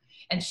anywhere.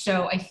 And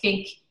so I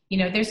think, you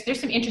know, there's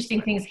some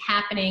interesting things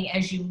happening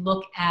as you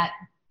look at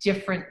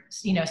different,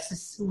 you know,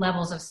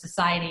 levels of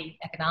society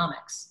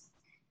economics.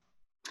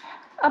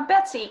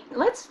 Betsy,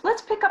 let's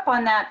pick up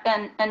on that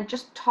and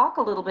just talk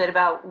a little bit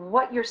about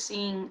what you're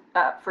seeing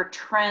for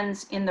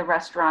trends in the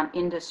restaurant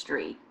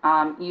industry.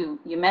 You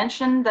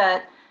mentioned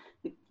that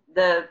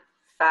the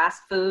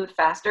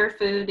faster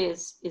food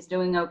is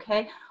doing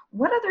okay.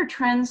 What other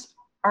trends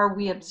are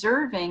we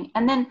observing?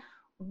 And then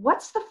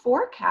what's the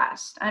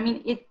forecast? I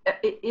mean,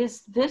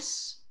 is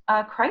this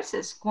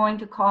crisis going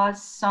to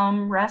cause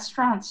some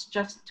restaurants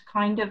just to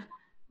kind of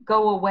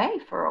go away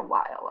for a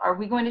while? Are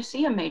we going to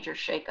see a major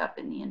shakeup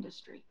in the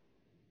industry?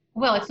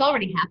 Well, it's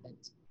already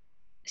happened.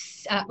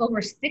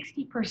 Over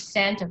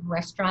 60% of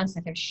restaurants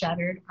that have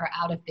shuttered are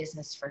out of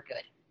business for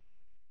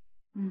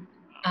good.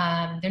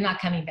 They're not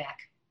coming back.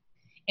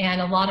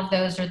 And a lot of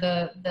those are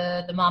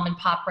the mom and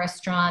pop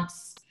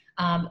restaurants,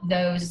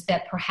 those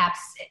that perhaps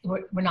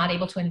were not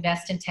able to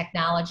invest in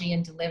technology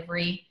and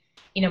delivery.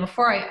 You know,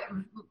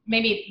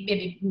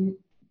 maybe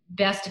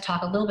best to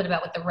talk a little bit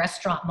about what the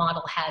restaurant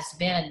model has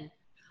been.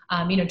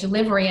 You know,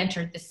 delivery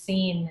entered the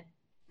scene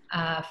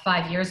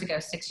 5 years ago,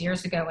 6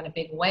 years ago in a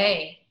big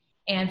way.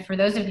 And for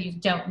those of you who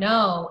don't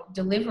know,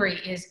 delivery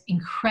is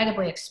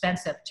incredibly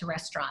expensive to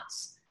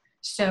restaurants.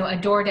 So a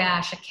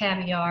DoorDash, a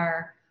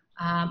Caviar,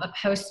 a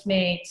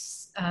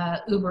Postmates,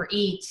 Uber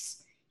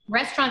Eats,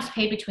 restaurants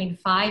pay between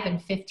 5 and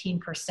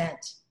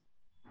 15%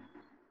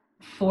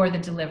 for the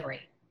delivery.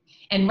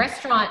 And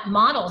restaurant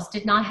models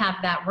did not have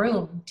that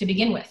room to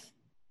begin with.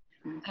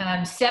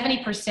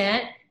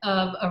 70%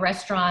 of a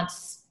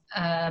restaurant's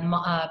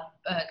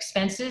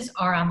expenses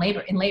are on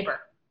labor,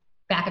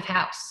 back of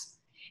house.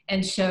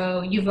 And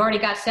so you've already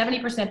got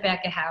 70%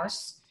 back of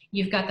house,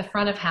 you've got the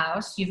front of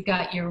house, you've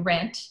got your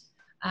rent.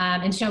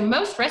 And so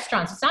most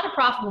restaurants, it's not a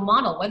profitable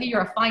model. Whether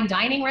you're a fine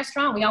dining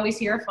restaurant, we always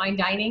hear fine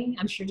dining.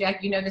 I'm sure,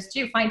 Jack, you know this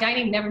too. Fine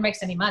dining never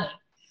makes any money.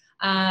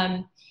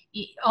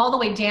 All the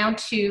way down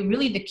to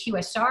really the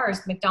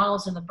QSRs, the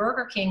McDonald's and the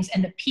Burger Kings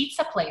and the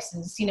pizza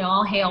places, you know,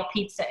 all hail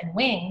pizza and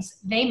wings,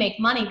 they make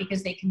money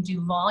because they can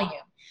do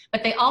volume.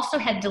 But they also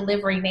had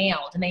delivery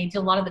nailed, and they did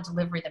a lot of the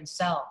delivery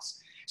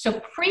themselves. So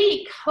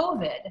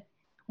pre-COVID,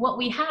 what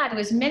we had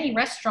was many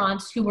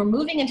restaurants who were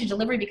moving into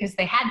delivery because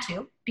they had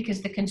to,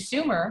 because the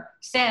consumer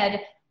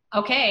said,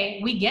 okay,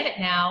 we get it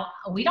now.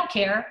 We don't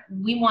care.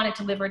 We want it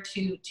delivered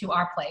to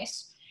our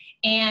place.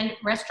 and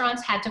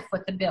restaurants had to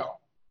foot the bill.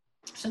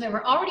 So they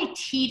were already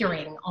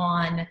teetering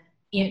on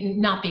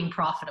not being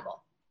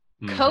profitable.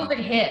 COVID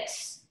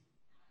hits.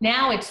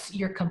 Now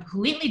you're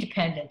completely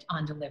dependent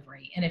on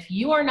delivery. And if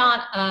you are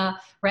not a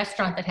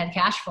restaurant that had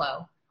cash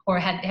flow or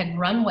had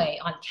runway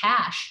on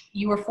cash,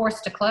 you were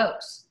forced to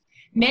close.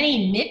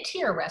 Many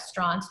mid-tier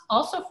restaurants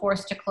also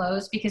forced to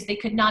close because they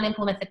could not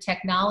implement the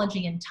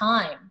technology in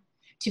time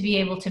to be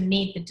able to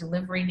meet the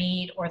delivery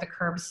need or the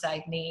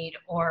curbside need,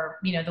 or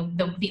we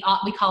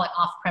call it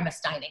off-premise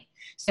dining.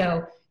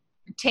 So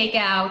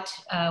takeout,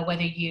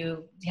 whether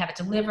you have it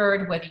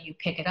delivered, whether you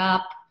pick it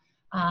up,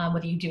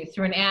 whether you do it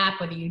through an app,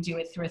 whether you do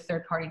it through a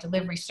third-party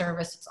delivery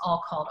service, it's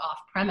all called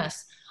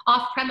off-premise.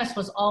 Off-premise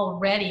was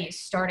already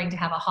starting to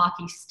have a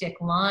hockey stick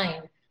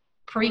line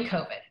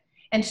pre-COVID.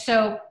 And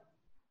so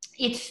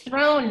it's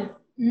thrown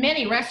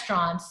many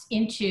restaurants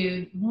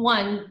into,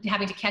 one,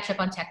 having to catch up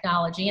on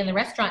technology, and the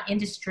restaurant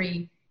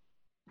industry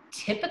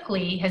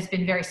typically has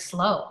been very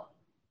slow.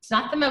 It's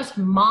not the most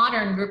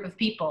modern group of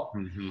people.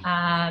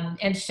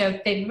 And so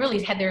they've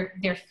really had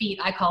their feet,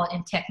 I call it,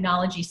 in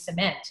technology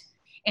cement.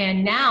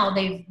 And now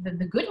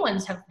the good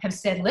ones have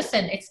said,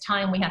 listen, it's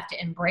time we have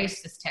to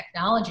embrace this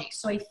technology.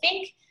 So I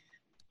think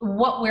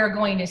what we're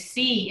going to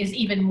see is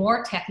even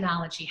more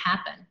technology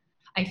happen.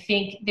 I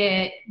think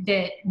that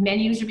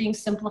menus are being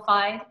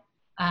simplified,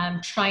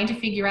 trying to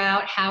figure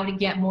out how to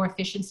get more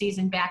efficiencies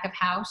in back of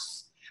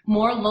house,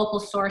 more local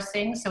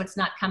sourcing, so it's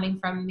not coming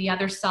from the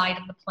other side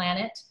of the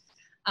planet.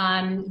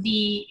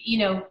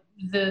 The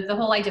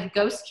whole idea of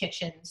ghost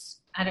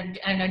kitchens. I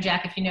don't know,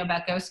 Jack, if you know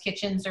about ghost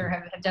kitchens or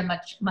have done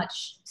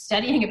much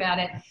studying about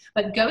it,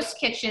 but ghost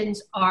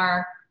kitchens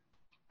are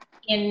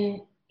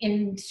in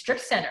strip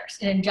centers,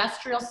 in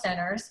industrial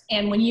centers,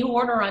 and when you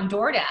order on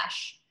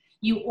DoorDash,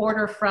 you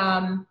order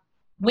from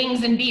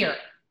Wings and Beer,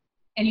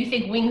 and you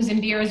think Wings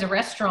and Beer is a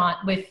restaurant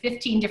with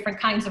 15 different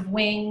kinds of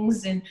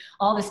wings and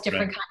all this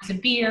different kinds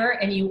of beer,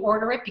 and you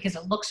order it because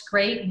it looks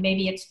great, and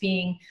maybe it's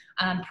being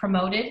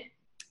promoted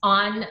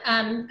on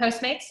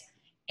Postmates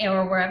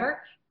or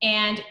wherever,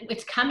 and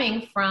it's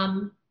coming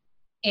from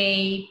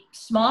a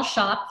small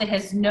shop that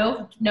has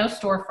no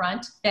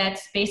storefront,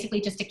 that's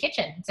basically just a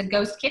kitchen. It's a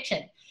ghost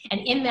kitchen.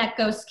 And in that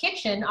ghost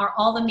kitchen are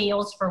all the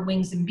meals for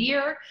Wings and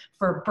Beer,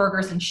 for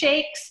burgers and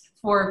shakes,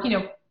 for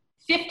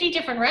 50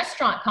 different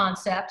restaurant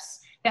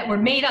concepts that were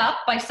made up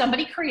by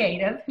somebody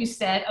creative who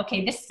said,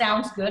 okay, this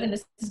sounds good, and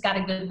this has got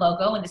a good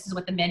logo, and this is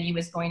what the menu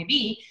is going to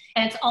be,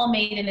 and it's all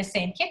made in the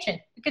same kitchen.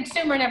 The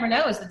consumer never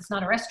knows that it's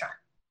not a restaurant.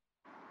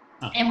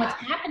 And what's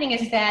happening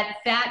is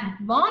that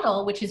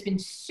model, which has been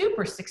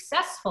super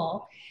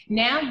successful,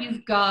 now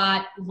you've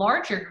got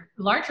larger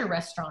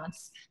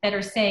restaurants that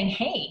are saying,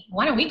 hey,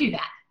 why don't we do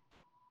that?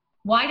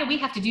 Why do we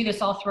have to do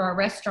this all through our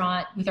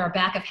restaurant with our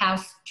back of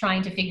house,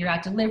 trying to figure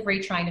out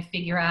delivery, trying to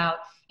figure out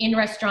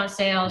in-restaurant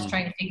sales,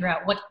 trying to figure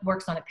out what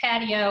works on a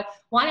patio?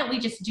 Why don't we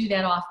just do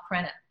that off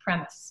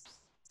premise?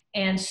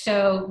 And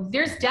so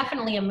there's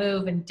definitely a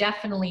move and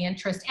definitely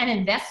interest and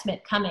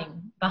investment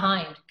coming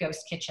behind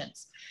ghost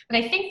kitchens. But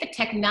I think the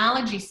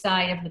technology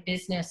side of the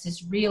business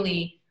is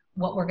really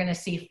what we're going to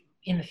see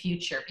in the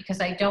future, because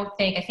I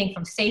think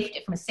from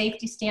a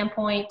safety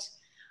standpoint,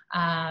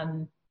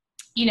 and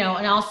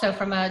also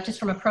from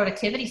a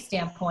productivity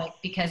standpoint,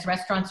 because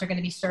restaurants are going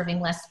to be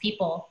serving less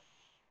people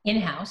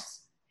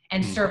in-house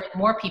and serving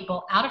more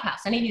people out of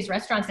house. Any of these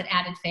restaurants that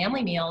added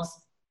family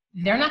meals,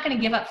 they're not going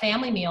to give up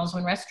family meals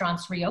when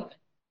restaurants reopen,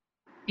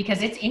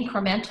 because it's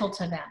incremental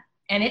to them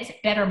and it's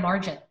better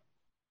margin.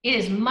 It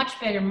is much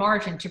better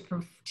margin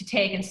to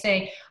take and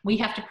say, we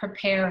have to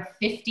prepare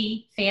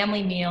 50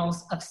 family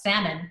meals of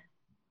salmon,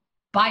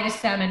 buy the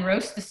salmon,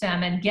 roast the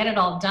salmon, get it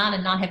all done,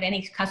 and not have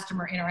any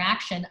customer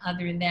interaction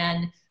other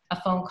than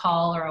a phone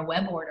call or a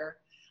web order.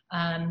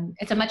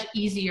 It's a much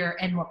easier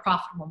and more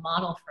profitable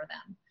model for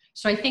them.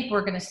 So I think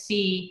we're going to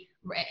see,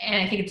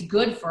 and I think it's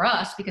good for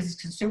us because as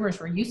consumers,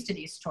 we're used to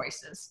these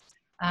choices.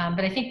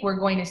 But I think we're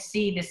going to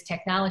see this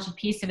technology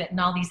piece of it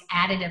and all these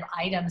additive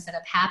items that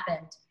have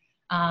happened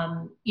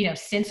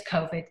since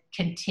COVID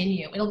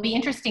continue. It'll be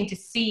interesting to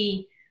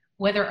see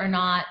whether or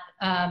not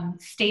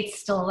states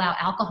still allow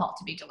alcohol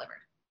to be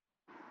delivered,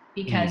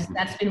 because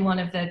that's been one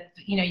of the,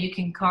 you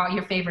can call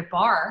your favorite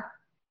bar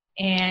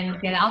and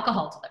get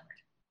alcohol delivered,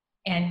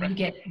 and you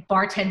get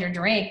bartender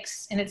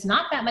drinks, and it's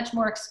not that much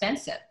more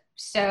expensive.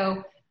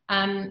 So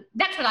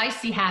that's what I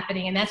see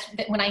happening. And that's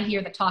when I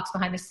hear the talks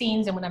behind the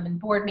scenes and when I'm in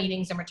board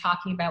meetings and we're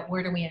talking about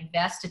where do we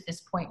invest at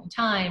this point in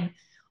time,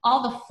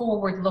 all the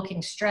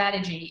forward-looking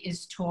strategy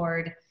is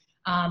toward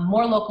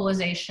more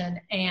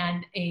localization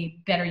and a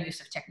better use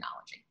of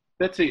technology.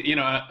 Betsy,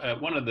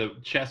 one of the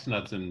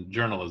chestnuts in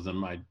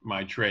journalism,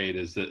 my trade,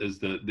 is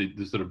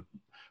the sort of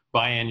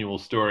biannual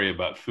story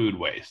about food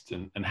waste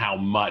and how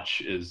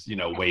much is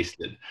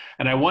wasted.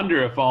 And I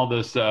wonder if all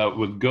this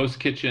with ghost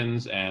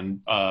kitchens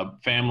and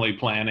family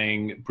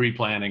planning,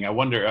 pre-planning, I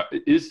wonder,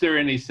 is there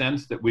any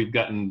sense that we've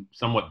gotten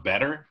somewhat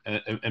better,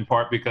 in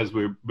part because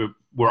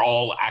we're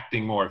all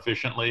acting more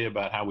efficiently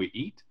about how we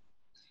eat?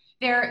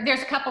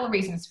 There's a couple of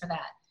reasons for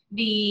that.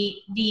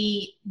 the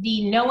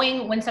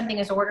knowing when something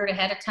is ordered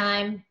ahead of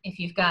time, if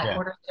you've got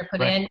orders to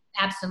put in,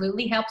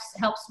 absolutely helps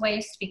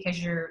waste,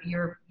 because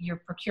you're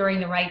procuring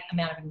the right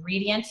amount of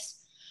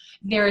ingredients.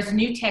 There's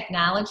new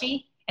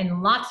technology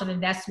and lots of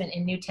investment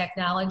in new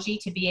technology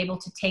to be able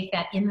to take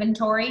that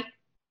inventory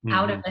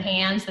out of the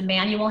hands, the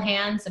manual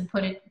hands, and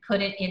put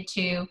it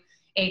into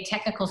a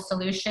technical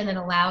solution that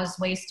allows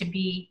waste to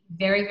be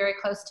very, very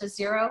close to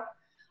zero.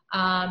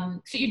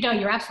 So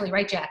you're absolutely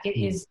right, Jack. It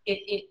is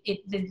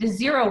the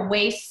zero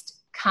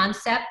waste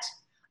concept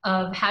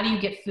of how do you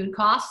get food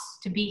costs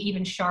to be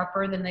even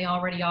sharper than they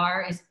already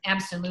are is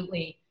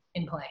absolutely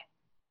in play.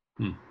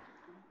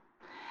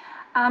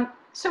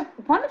 So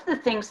one of the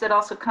things that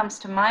also comes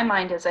to my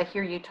mind as I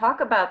hear you talk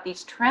about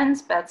these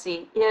trends,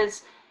 Betsy,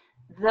 is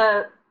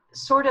the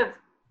sort of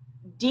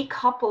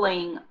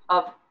decoupling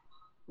of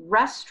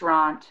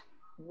restaurant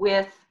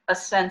with a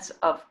sense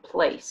of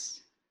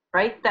place,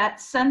 right? That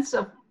sense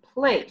of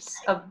place,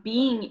 of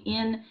being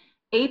in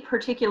a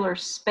particular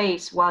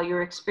space while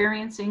you're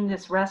experiencing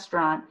this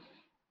restaurant,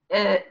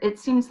 it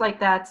seems like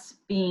that's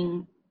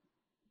being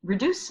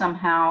reduced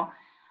somehow.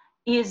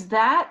 Is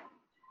that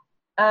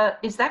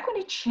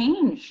going to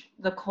change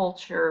the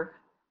culture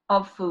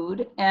of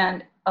food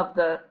and of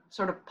the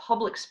sort of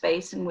public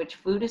space in which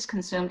food is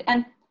consumed?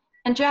 And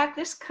Jack,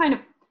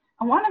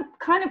 I want to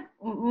kind of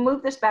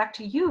move this back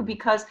to you,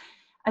 because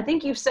I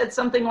think you've said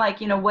something like,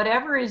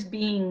 whatever is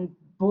being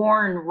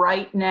born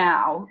right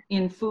now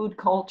in food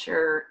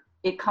culture,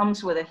 it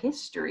comes with a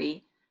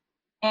history,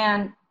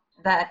 and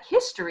that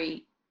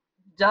history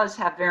does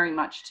have very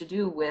much to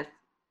do with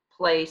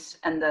place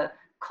and the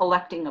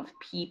collecting of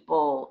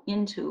people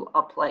into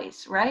a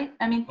place, right?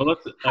 I mean,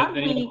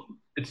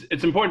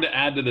 it's important to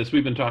add to this.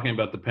 We've been talking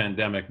about the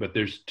pandemic, but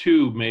there's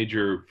two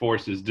major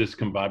forces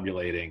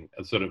discombobulating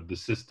sort of the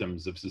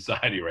systems of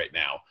society right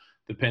now.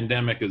 The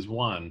pandemic is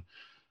one,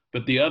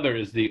 but the other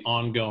is the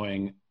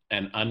ongoing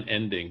and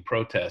unending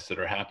protests that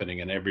are happening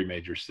in every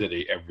major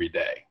city every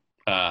day.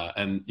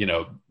 And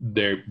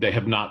they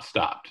have not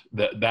stopped.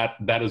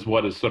 That is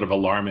what is sort of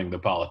alarming the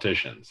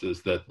politicians,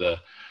 is that the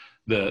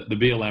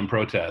BLM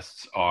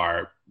protests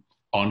are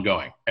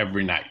ongoing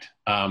every night.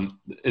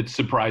 It's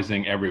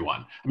surprising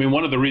everyone. I mean,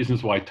 one of the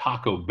reasons why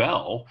Taco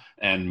Bell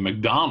and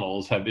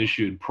McDonald's have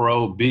issued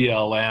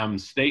pro-BLM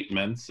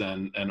statements,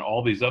 and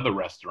all these other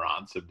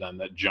restaurants have done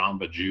that,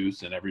 Jamba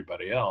Juice and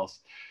everybody else,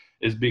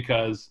 is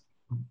because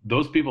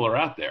those people are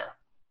out there,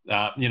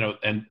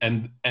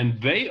 and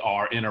they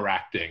are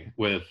interacting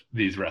with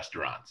these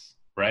restaurants,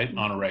 right,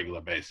 on a regular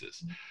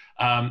basis.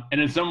 And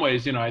in some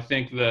ways, I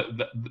think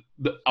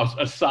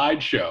a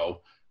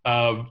sideshow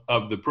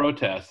of the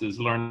protests is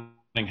learning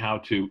how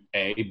to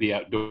be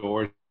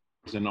outdoors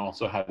and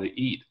also how to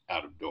eat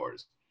out of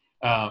doors.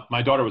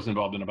 My daughter was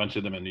involved in a bunch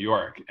of them in New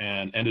York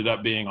and ended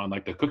up being on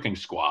like the cooking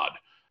squad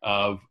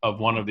of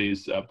one of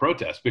these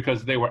protests,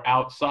 because they were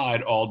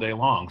outside all day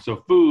long. So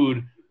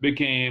food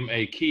became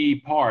a key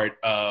part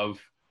of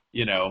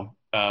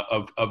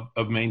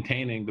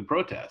maintaining the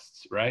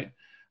protests, right?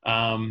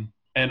 And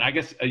I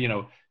guess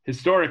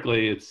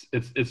historically,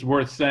 it's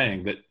worth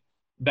saying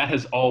that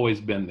has always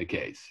been the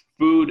case.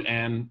 Food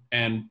and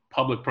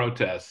public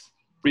protests,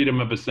 freedom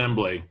of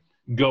assembly,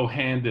 go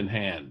hand in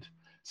hand.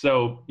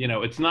 So,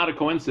 it's not a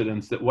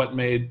coincidence that what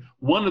made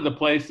one of the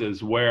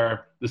places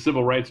where the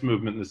civil rights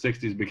movement in the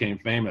 60s became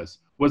famous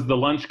was the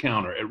lunch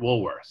counter at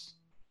Woolworths,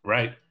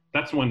 right?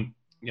 That's when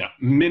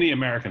many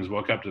Americans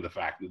woke up to the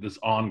fact that this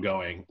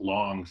ongoing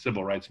long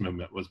civil rights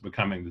movement was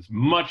becoming this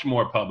much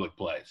more public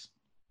place.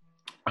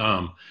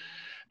 You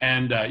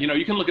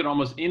can look at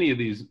almost any of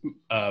these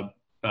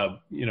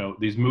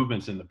these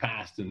movements in the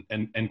past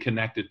and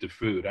connect it to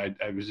food. I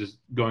was just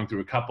going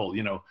through a couple,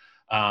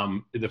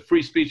 the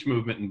free speech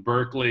movement in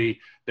Berkeley.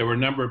 There were a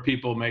number of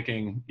people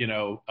making,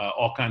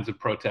 all kinds of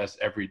protests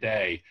every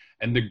day.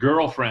 And the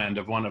girlfriend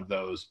of one of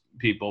those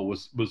people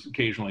was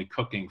occasionally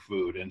cooking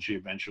food, and she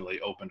eventually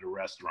opened a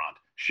restaurant,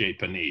 Chez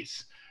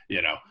Panisse,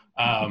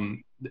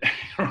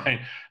 right.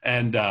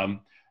 And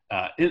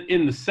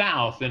in the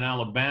South, in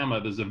Alabama,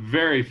 there's a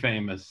very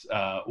famous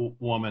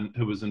woman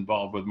who was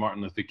involved with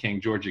Martin Luther King,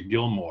 Georgia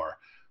Gilmore,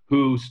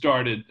 who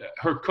started,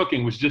 her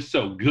cooking was just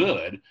so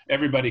good,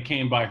 everybody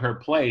came by her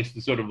place to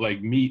sort of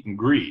like meet and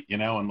greet,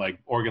 and like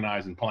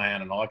organize and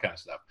plan and all that kind of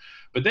stuff.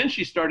 But then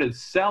she started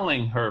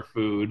selling her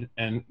food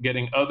and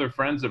getting other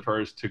friends of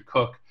hers to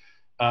cook,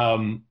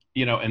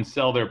 and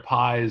sell their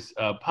pies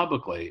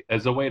publicly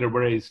as a way to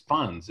raise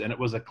funds. And it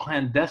was a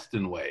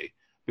clandestine way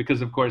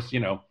because, of course,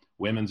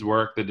 women's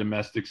work, the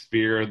domestic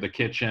sphere, the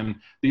kitchen,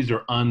 these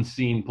are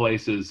unseen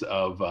places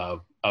of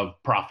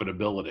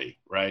profitability,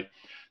 right?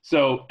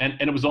 So, and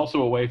it was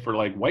also a way for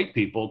like white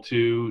people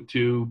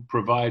to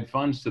provide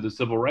funds to the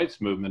civil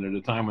rights movement at a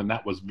time when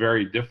that was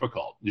very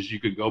difficult, because you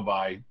could go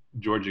by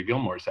Georgia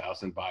Gilmore's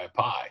house and buy a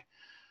pie.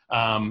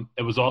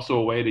 It was also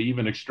a way to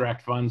even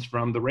extract funds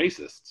from the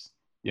racists.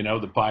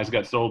 The pies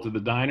got sold to the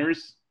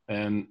diners,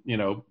 and,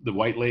 the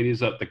white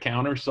ladies at the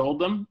counter sold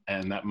them,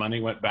 and that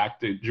money went back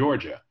to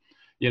Georgia.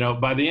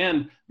 By the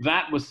end,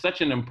 that was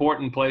such an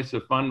important place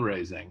of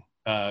fundraising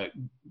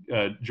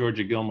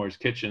Georgia Gilmore's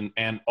kitchen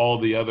and all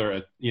the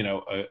other,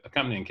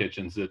 accompanying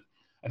kitchens that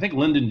I think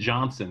Lyndon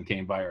Johnson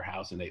came by her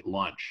house and ate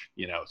lunch,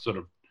 sort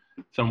of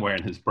somewhere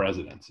in his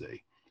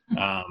presidency.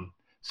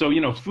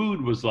 So,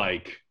 food was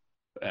like,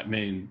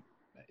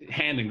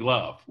 hand in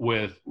glove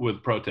with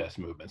protest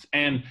movements.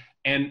 And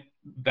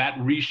that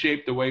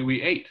reshaped the way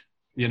we ate,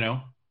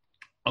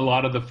 A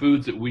lot of the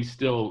foods that we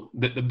still,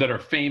 that are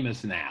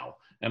famous now,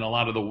 and a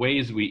lot of the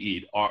ways we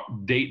eat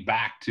date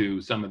back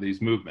to some of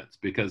these movements,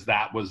 because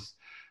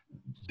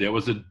there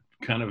was a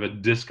kind of a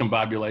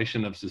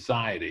discombobulation of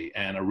society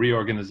and a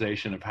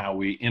reorganization of how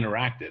we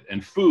interacted.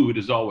 And food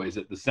is always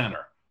at the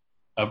center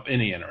of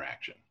any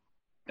interaction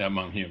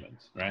among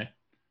humans, right?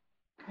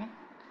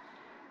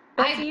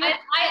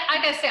 I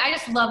gotta say, I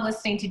just love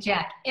listening to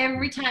Jack.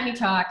 Every time he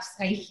talks,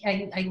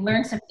 I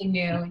learn something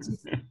new. It's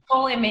just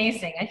totally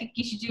amazing. I think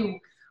you should do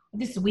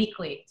this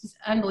weekly. It's just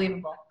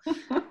unbelievable.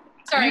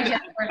 Sorry,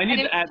 Jennifer. I need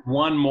to add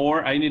one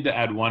more. I need to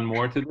add one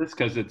more to this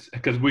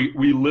because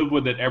we live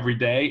with it every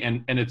day,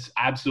 and it's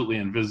absolutely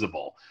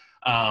invisible.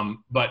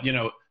 But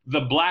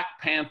the Black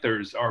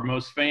Panthers are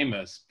most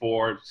famous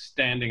for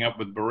standing up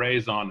with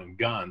berets on and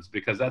guns,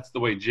 because that's the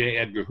way J.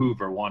 Edgar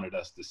Hoover wanted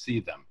us to see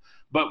them.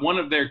 But one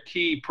of their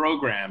key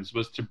programs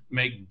was to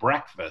make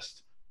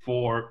breakfast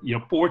for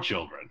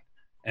children,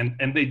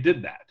 and they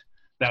did that.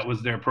 That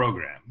was their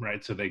program,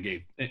 right? So they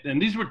gave,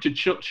 and these were to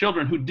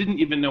children who didn't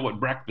even know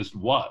what breakfast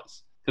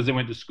was because they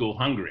went to school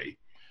hungry.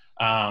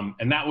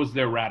 And that was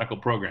their radical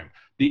program.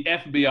 The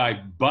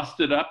FBI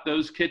busted up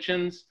those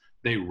kitchens.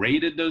 They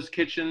raided those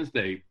kitchens.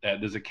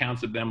 There's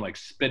accounts of them like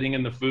spitting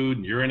in the food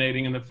and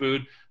urinating in the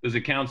food. There's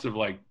accounts of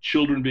like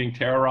children being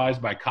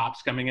terrorized by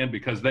cops coming in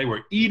because they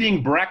were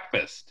eating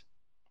breakfast.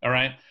 All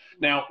right.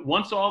 Now,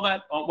 once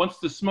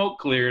the smoke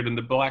cleared and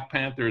the Black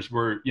Panthers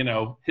were,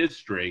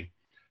 history,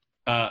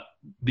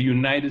 the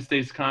United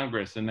States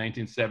Congress in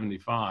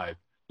 1975,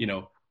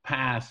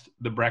 passed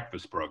the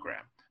breakfast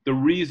program. The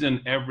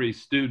reason every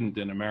student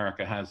in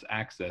America has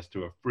access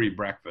to a free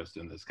breakfast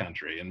in this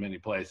country in many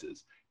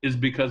places is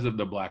because of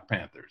the Black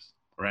Panthers,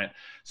 right?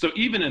 So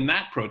even in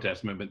that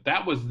protest movement,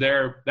 that was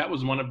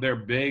one of their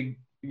big,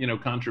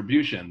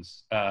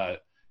 contributions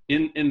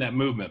in that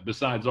movement,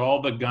 besides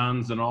all the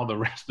guns and all the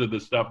rest of the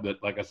stuff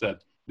that, like I said,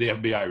 the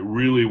FBI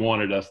really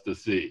wanted us to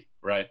see,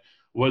 right,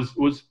 was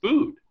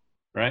food,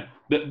 right?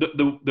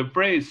 The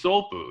phrase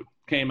soul food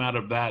came out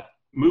of that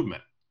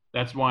movement.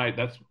 That's why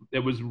it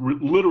was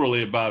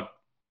literally about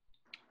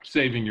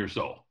saving your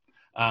soul.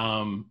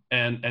 And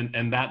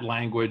that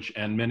language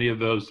and many of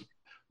those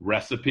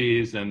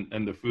recipes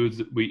and the foods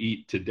that we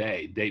eat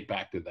today date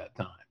back to that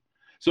time.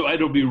 So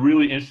it'll be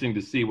really interesting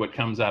to see what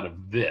comes out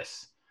of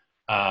this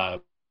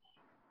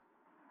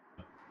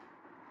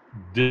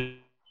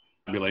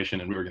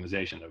population and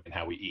reorganization of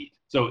how we eat.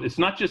 So it's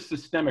not just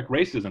systemic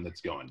racism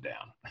that's going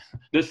down.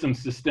 There's some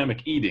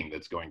systemic eating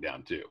that's going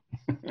down too.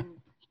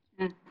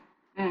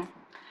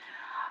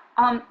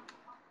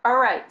 All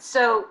right.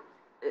 So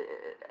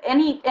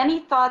any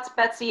thoughts,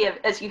 Betsy,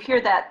 as you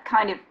hear that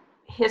kind of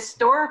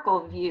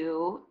historical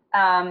view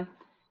and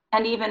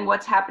even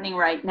what's happening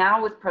right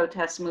now with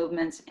protest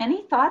movements,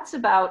 any thoughts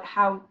about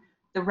how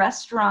the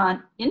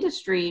restaurant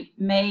industry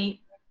may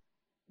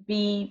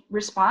be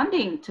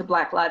responding to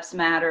Black Lives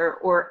Matter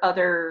or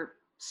other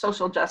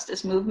social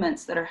justice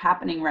movements that are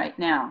happening right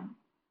now?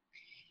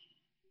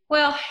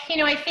 Well,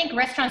 I think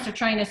restaurants are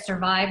trying to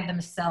survive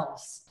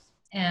themselves.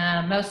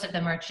 Most of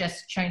them are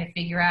just trying to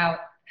figure out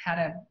how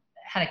to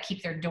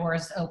keep their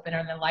doors open,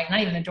 or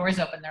not even the doors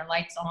open, their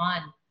lights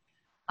on.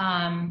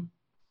 I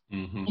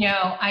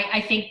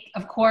think,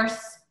 of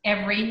course,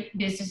 every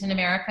business in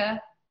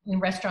America,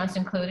 and restaurants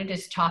included,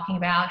 is talking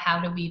about how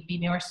do we be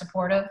more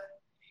supportive,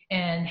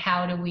 and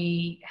how do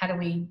we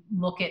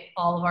look at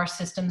all of our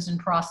systems and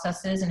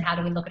processes, and how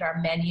do we look at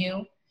our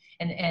menu.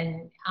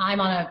 And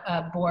I'm on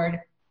a board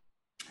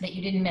that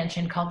you didn't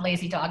mention called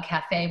Lazy Dog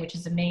Cafe, which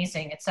is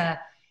amazing. It's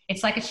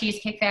like a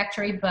cheesecake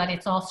factory, but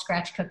it's all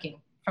scratch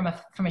cooking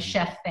from a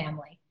chef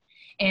family.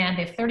 And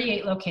they have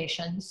 38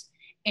 locations,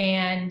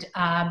 and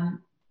a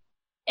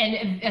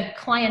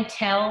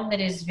clientele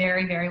that is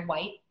very, very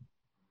white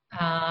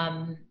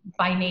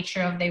by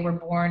nature of they were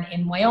born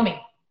in Wyoming.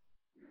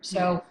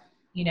 So,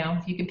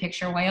 if you can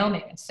picture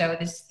Wyoming. And so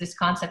this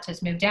concept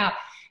has moved out.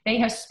 They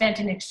have spent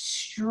an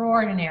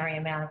extraordinary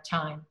amount of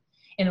time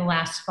in the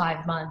last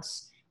 5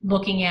 months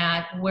looking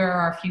at where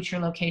are our future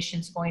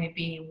locations going to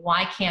be?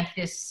 Why can't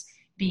this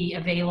be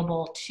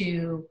available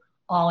to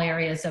all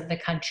areas of the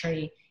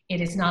country? It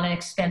is not an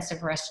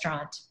expensive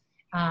restaurant.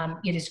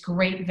 It is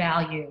great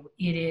value.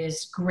 It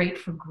is great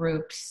for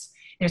groups.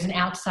 There's an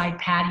outside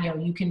patio.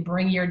 You can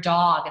bring your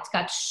dog. It's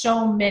got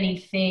so many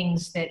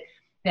things that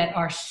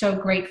are so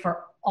great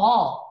for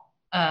all,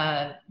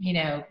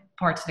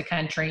 parts of the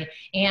country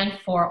and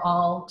for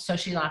all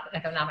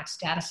socioeconomic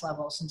status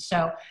levels. And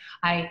so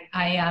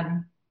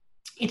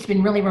it's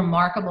been really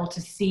remarkable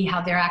to see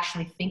how they're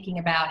actually thinking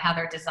about how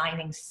they're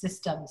designing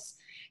systems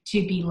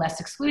to be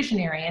less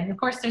exclusionary. And of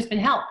course, there's been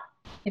help.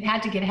 They've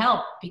had to get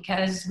help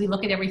because we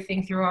look at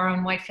everything through our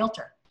own white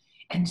filter.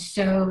 And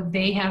so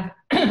they have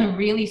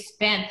really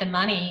spent the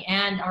money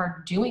and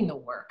are doing the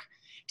work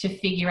to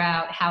figure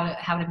out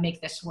how to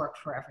make this work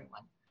for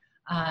everyone.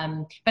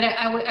 But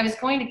I was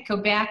going to go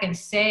back and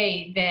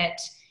say that,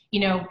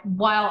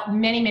 while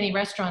many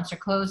restaurants are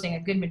closing, a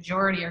good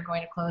majority are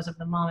going to close of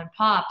the mom and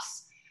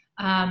pops.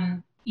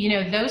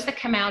 Those that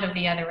come out of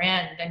the other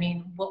end, I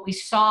mean, what we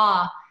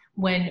saw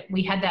when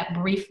we had that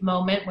brief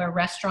moment where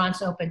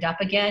restaurants opened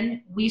up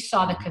again, we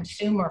saw the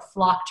consumer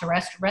flock to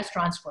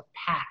restaurants were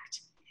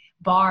packed.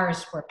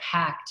 Bars were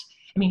packed.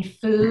 I mean,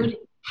 food,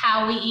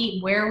 how we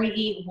eat, where we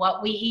eat,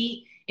 what we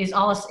eat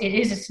it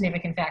is a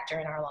significant factor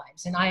in our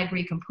lives. And I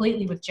agree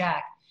completely with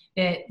Jack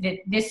that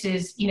this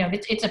is,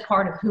 it's a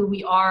part of who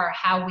we are,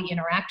 how we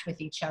interact with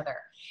each other.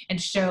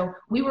 And so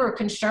we were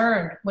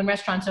concerned when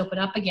restaurants open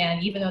up again,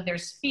 even though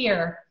there's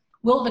fear,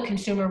 will the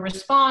consumer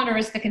respond, or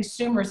is the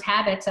consumer's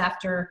habits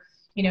after,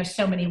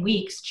 so many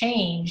weeks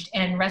changed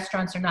and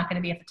restaurants are not going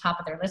to be at the top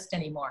of their list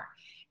anymore?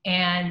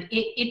 And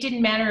it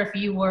didn't matter if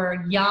you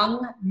were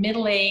young,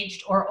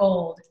 middle-aged, or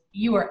old,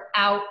 you were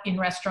out in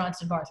restaurants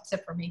and bars,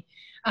 except for me,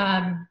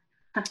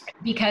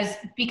 because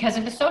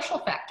of the social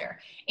factor.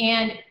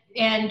 And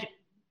in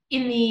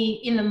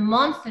the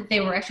month that they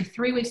were, actually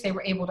 3 weeks they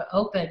were able to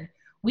open,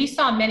 we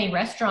saw many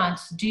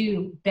restaurants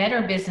do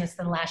better business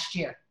than last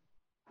year.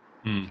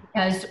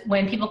 Because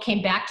when people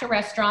came back to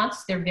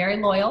restaurants, they're very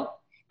loyal.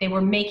 They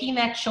were making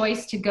that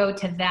choice to go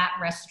to that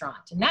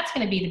restaurant. And that's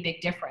going to be the big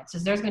difference,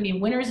 is there's going to be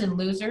winners and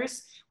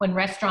losers when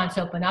restaurants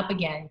open up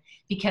again,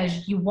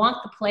 because you want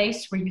the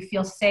place where you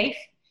feel safe.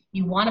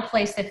 You want a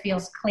place that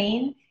feels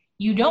clean.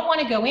 You don't want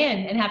to go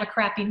in and have a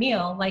crappy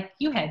meal like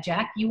you had,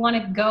 Jack. You want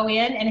to go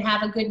in and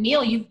have a good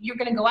meal. You're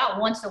going to go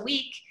out once a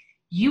week.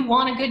 You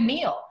want a good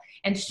meal.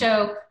 And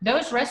so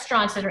those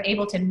restaurants that are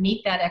able to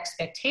meet that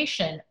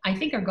expectation, I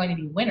think are going to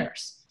be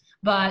winners.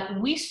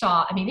 But we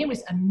saw, I mean, it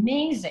was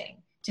amazing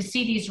to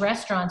see these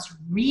restaurants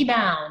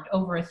rebound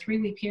over a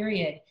 3-week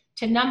period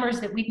to numbers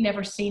that we'd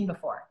never seen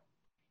before.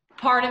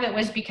 Part of it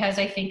was because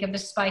I think of the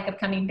spike of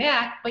coming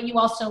back, but you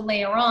also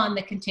layer on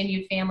the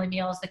continued family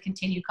meals, the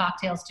continued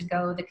cocktails to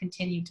go, the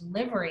continued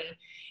delivery,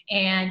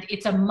 and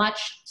it's a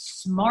much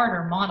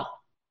smarter model.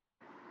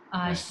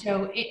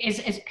 So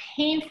as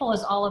painful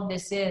as all of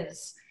this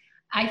is,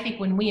 I think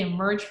when we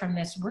emerge from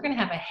this, we're going to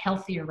have a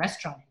healthier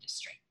restaurant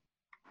industry.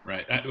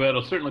 Right. Well,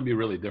 it'll certainly be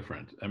really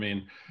different. I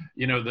mean,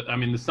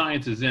 the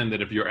science is in that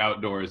if you're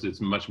outdoors,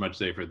 it's much, much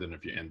safer than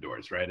if you're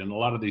indoors, right? And a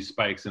lot of these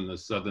spikes in the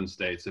southern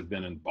states have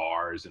been in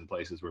bars and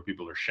places where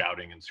people are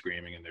shouting and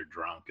screaming and they're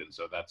drunk. And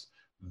so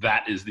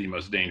that is the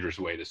most dangerous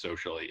way to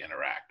socially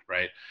interact,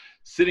 right?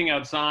 Sitting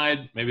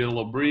outside, maybe a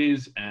little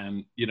breeze,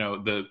 and,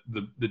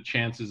 the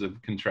chances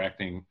of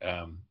contracting,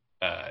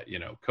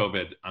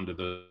 COVID under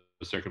the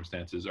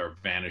circumstances are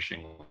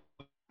vanishingly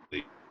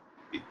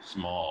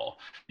small.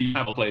 You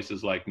have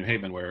places like New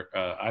Haven, where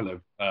I live,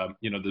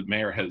 the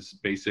mayor has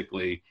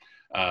basically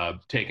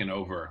taken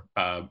over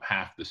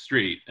half the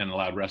street and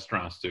allowed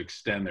restaurants to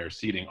extend their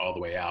seating all the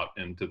way out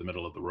into the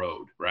middle of the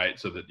road, right?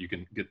 So that you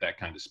can get that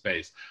kind of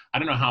space. I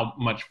don't know how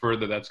much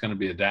further that's going to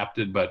be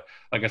adapted, but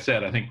like I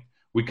said, I think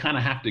we kind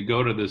of have to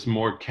go to this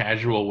more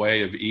casual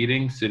way of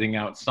eating, sitting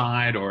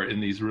outside or in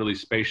these really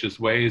spacious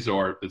ways,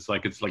 or it's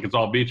like it's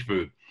all beach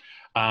food.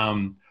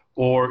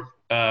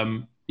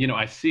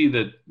 I see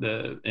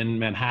that in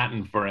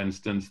Manhattan, for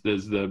instance,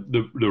 there's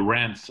the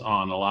rents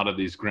on a lot of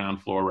these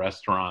ground floor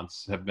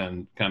restaurants have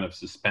been kind of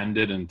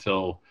suspended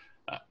until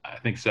I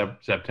think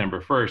September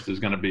 1st is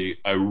going to be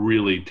a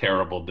really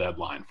terrible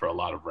deadline for a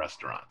lot of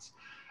restaurants,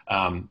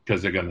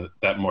 because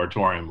that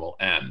moratorium will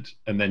end,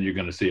 and then you're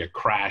going to see a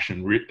crash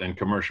in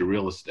commercial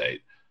real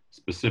estate,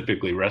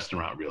 specifically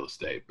restaurant real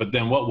estate. But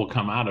then what will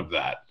come out of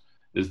that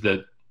is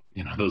that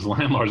those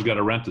landlords got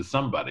to rent to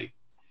somebody.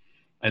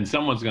 And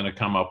someone's going to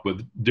come up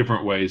with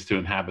different ways to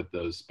inhabit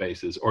those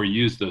spaces or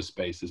use those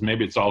spaces.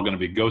 Maybe it's all going to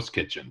be ghost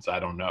kitchens. I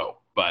don't know.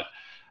 But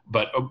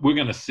we're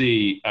going to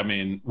see, I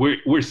mean,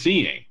 we're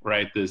seeing,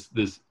 right, this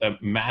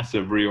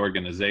massive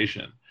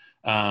reorganization.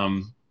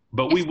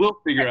 But we will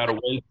figure out a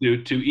way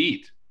to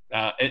eat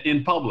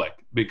in public,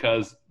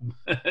 because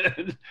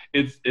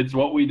it's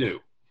what we do.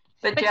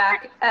 But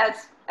Jack,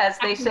 as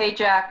they say,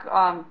 Jack,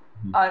 on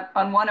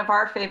one of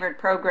our favorite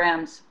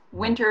programs,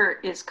 winter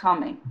is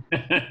coming.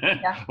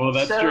 Yeah. Well,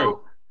 that's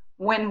true.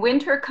 When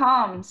winter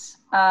comes,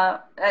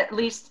 at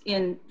least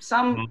in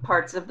some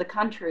parts of the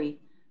country,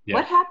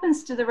 what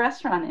happens to the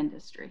restaurant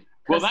industry?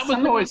 Well, that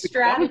was always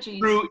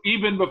true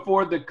even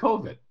before the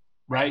COVID,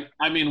 right?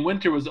 I mean,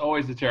 winter was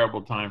always a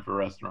terrible time for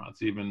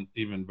restaurants,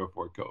 even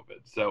before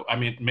COVID. So, I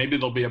mean, maybe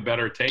there'll be a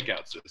better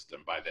takeout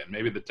system by then.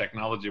 Maybe the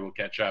technology will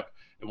catch up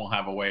and we'll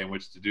have a way in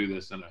which to do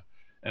this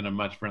in a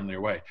much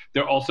friendlier way.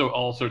 There are also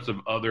all sorts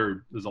of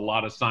there's a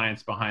lot of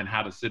science behind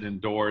how to sit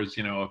indoors.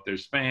 If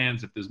there's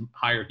fans, if there's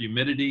higher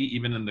humidity,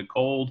 even in the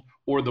cold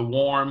or the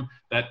warm,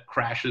 that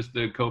crashes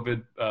the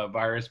COVID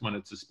virus when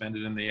it's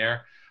suspended in the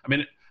air.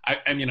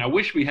 I mean, I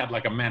wish we had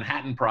like a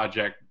Manhattan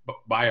Project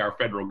by our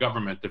federal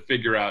government to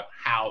figure out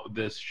how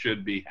this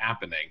should be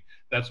happening.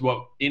 That's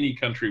what any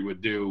country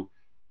would do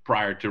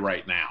prior to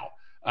right now.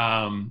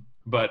 And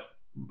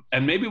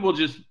maybe we'll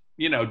just,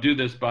 do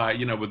this by,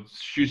 with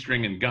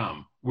shoestring and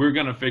gum. We're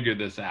going to figure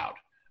this out.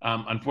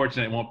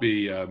 Unfortunately, it won't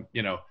be,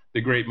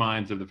 the great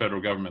minds of the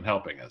federal government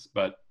helping us,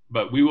 but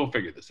we will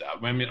figure this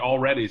out. I mean,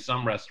 already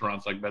some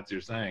restaurants, like Betsy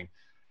you're saying,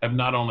 have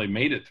not only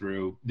made it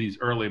through these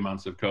early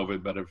months of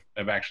COVID, but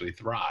have actually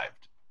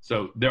thrived.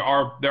 So there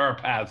are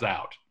paths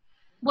out.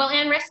 Well,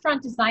 and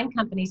restaurant design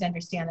companies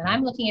understand that.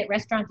 I'm looking at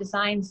restaurant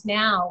designs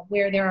now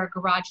where there are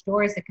garage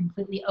doors that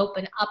completely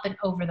open up and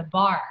over the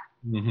bar,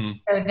 mm-hmm.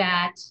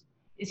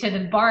 so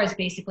the bar is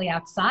basically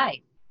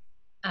outside.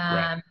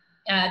 Right.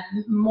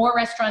 More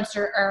restaurants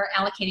are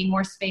allocating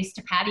more space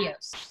to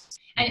patios.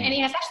 And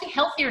it's actually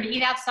healthier to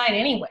eat outside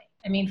anyway.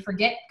 I mean,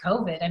 forget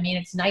COVID. I mean,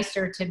 it's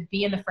nicer to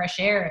be in the fresh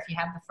air if you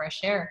have the fresh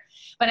air.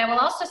 But I will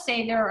also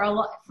say there are a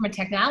lot, from a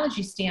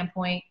technology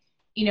standpoint,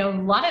 a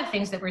lot of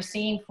things that we're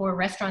seeing for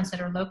restaurants that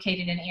are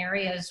located in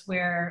areas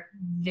where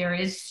there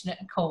is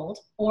cold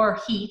or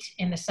heat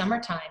in the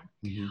summertime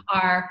mm-hmm.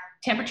 are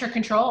temperature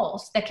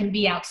controls that can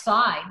be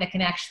outside, that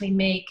can actually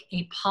make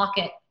a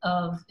pocket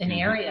of an mm-hmm.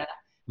 area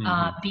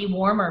be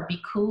warmer,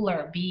 be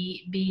cooler,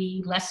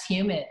 be less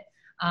humid.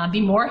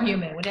 Be more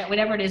humid,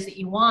 whatever it is that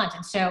you want.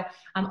 And so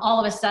all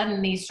of a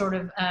sudden these sort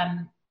of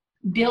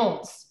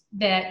builds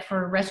that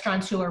for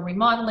restaurants who are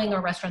remodeling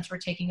or restaurants who are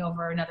taking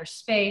over another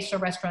space or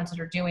restaurants that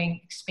are doing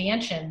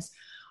expansions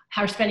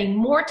are spending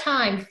more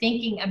time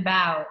thinking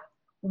about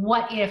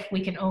what if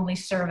we can only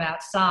serve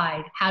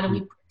outside? How do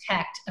we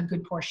protect a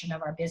good portion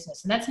of our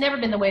business? And that's never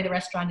been the way the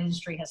restaurant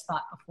industry has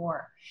thought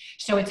before.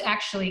 So it's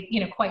actually,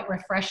 quite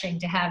refreshing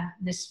to have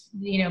this,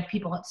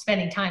 people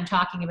spending time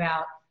talking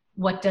about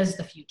what does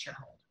the future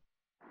hold?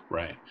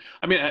 Right.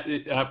 I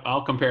mean,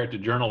 I'll compare it to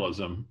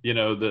journalism.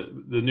 The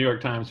New York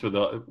Times,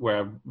 where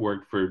I've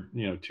worked for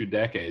 2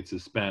 decades,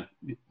 has spent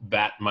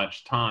that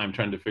much time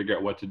trying to figure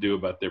out what to do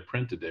about their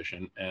print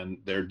edition and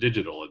their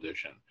digital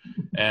edition,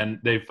 and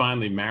they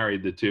finally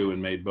married the two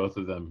and made both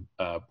of them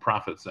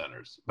profit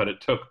centers. But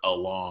it took a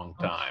long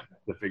time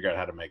to figure out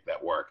how to make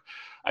that work.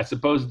 I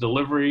suppose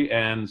delivery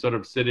and sort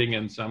of sitting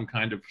in some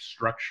kind of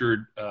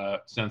structured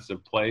sense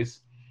of place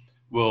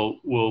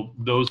will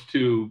those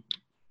two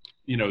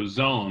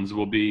zones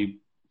will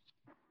be,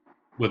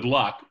 with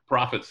luck,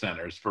 profit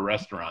centers for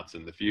restaurants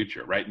in the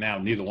future. Right now,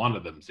 neither one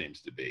of them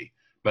seems to be,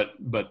 but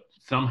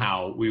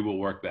somehow we will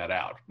work that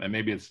out. And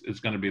maybe it's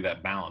going to be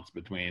that balance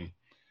between,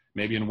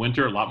 maybe in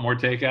winter, a lot more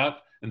takeout,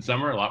 in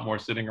summer, a lot more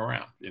sitting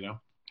around,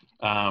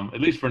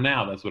 at least for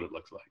now, that's what it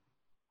looks like.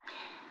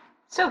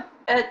 So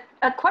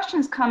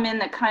questions come in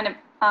that kind of,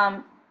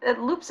 it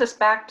loops us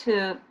back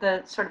to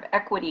the sort of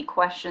equity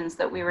questions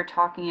that we were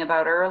talking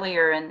about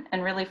earlier,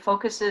 and really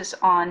focuses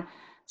on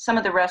some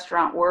of the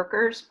restaurant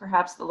workers,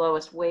 perhaps the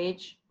lowest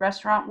wage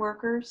restaurant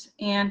workers,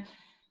 and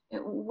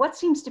what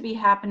seems to be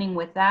happening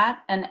with that.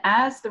 And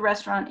as the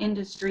restaurant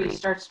industry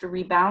starts to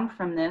rebound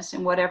from this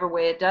in whatever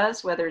way it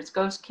does, whether it's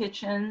ghost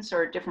kitchens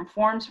or different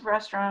forms of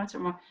restaurants,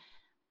 or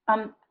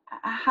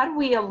how do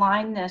we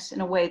align this in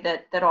a way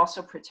that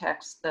also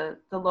protects the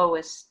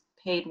lowest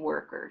paid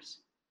workers?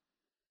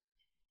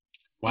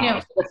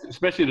 Wow,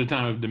 especially at a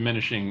time of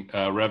diminishing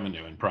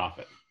revenue and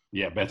profit.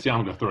 Yeah, Betsy,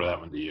 I'm going to throw that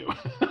one to you.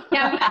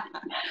 Yeah,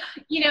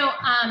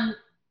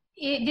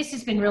 this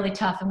has been really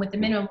tough. And with the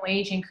minimum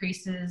wage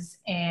increases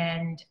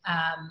and,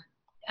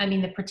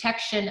 the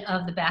protection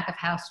of the back of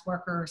house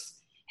workers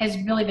has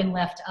really been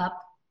left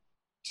up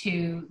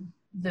to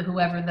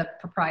whoever the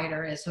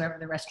proprietor is, whoever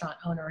the restaurant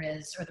owner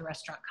is, or the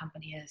restaurant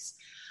company is.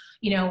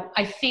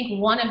 I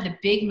think one of the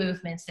big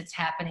movements that's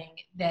happening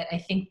that I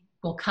think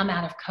will come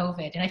out of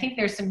COVID. And I think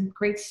there's some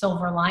great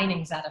silver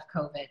linings out of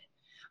COVID,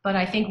 but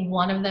I think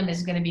one of them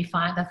is going to be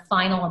the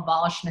final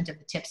abolishment of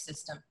the tip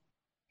system.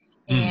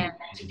 And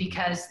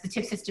because the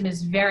tip system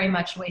is very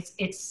much,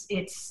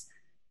 it's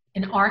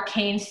an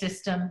arcane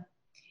system.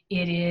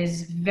 It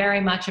is very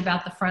much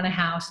about the front of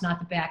house, not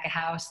the back of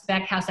house. The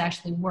back of house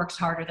actually works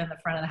harder than the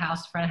front of the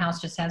house. The front of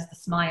house just has the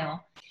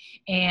smile.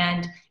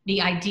 And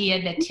the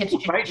idea that tips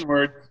fighting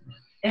words.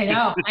 I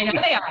know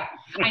they are.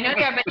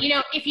 But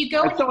if you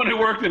go, as someone who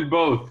worked in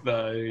both,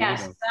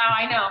 yes,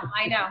 I know.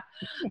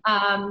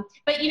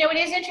 But it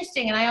is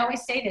interesting, and I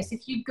always say this: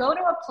 if you go to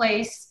a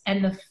place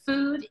and the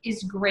food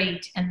is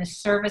great and the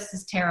service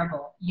is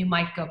terrible, you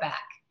might go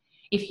back.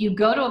 If you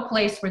go to a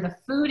place where the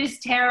food is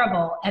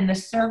terrible and the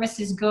service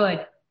is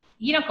good,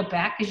 you don't go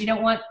back because you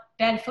don't want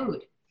bad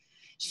food.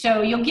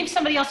 So you'll give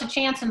somebody else a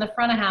chance in the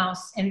front of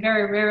house, and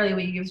very rarely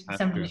will you give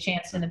somebody a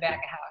chance in the back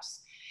of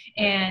house.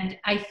 And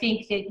I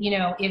think that,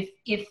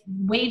 if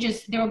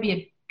wages, there will be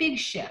a big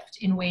shift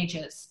in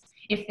wages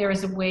if there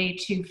is a way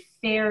to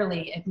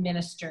fairly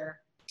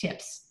administer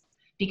tips.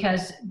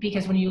 Because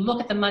when you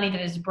look at the money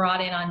that is brought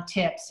in on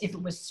tips, if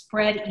it was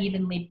spread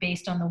evenly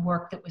based on the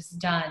work that was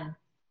done,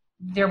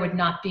 there would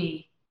not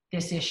be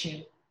this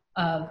issue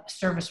of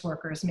service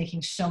workers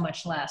making so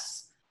much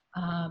less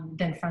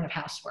than front of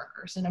house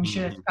workers. And I'm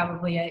sure it's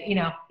probably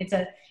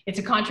it's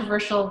a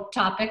controversial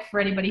topic for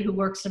anybody who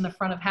works in the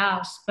front of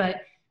house, but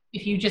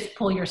if you just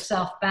pull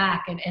yourself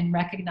back and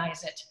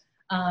recognize it,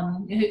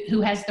 who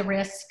has the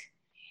risk,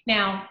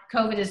 Now,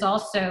 COVID is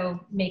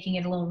also making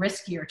it a little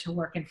riskier to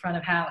work in front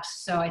of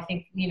house. So I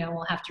think,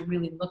 we'll have to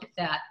really look at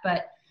that.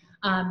 But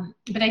I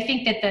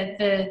think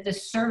that the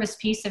service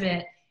piece of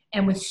it,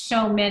 and with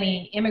so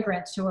many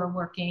immigrants who are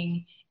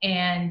working,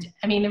 and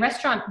I mean, the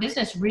restaurant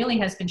business really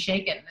has been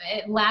shaken.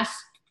 Last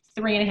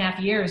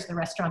 3.5 years, the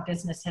restaurant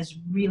business has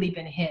really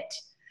been hit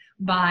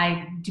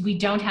by, we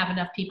don't have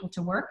enough people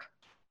to work.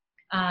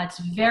 It's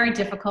very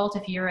difficult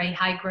if you're a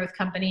high growth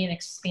company and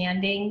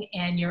expanding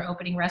and you're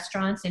opening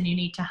restaurants and you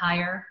need to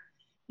hire,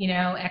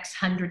 X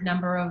hundred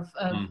number of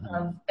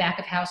back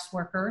of house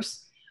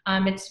workers.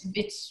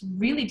 It's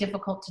really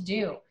difficult to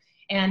do.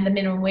 And the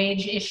minimum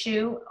wage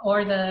issue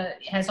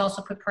has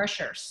also put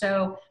pressure.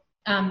 So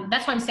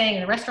that's why I'm saying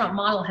the restaurant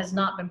model has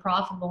not been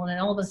profitable, and it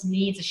almost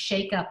needs a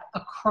shakeup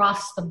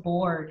across the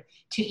board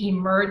to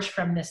emerge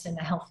from this in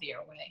a healthier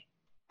way.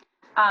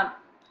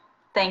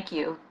 Thank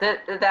you.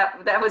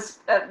 That was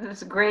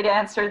a great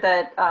answer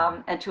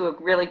and to a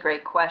really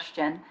great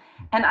question.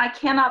 And I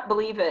cannot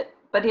believe it,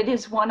 but it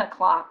is 1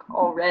 o'clock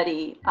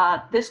already.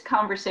 This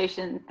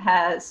conversation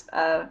has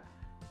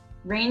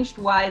ranged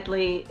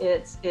widely.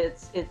 It's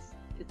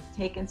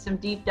taken some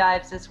deep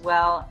dives as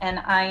well. And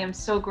I am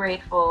so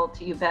grateful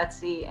to you,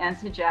 Betsy, and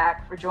to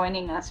Jack for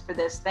joining us for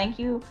this. Thank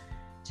you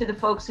to the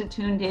folks who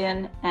tuned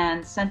in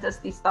and sent us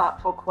these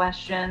thoughtful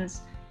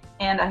questions.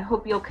 And I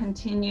hope you'll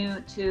continue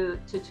to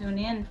tune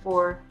in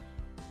for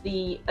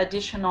the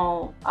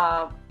additional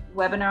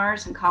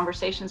webinars and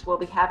conversations we'll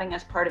be having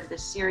as part of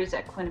this series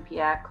at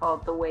Quinnipiac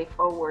called The Way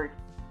Forward.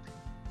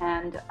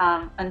 And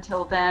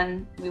until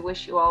then, we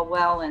wish you all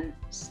well, and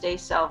stay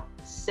safe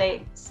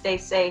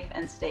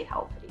and stay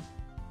healthy.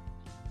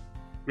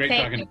 Great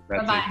talking to you,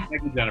 Betsy. Bye-bye.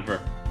 Thank you,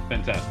 Jennifer.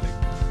 Fantastic.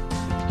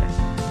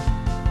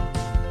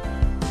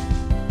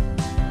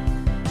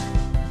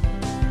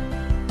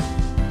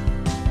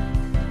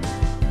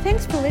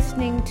 Thanks for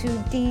listening to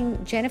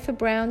Dean Jennifer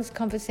Brown's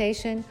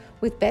conversation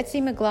with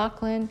Betsy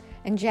McLaughlin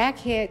and Jack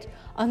Hitt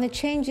on the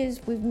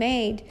changes we've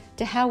made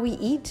to how we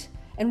eat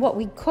and what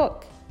we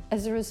cook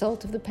as a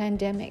result of the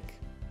pandemic.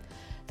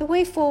 The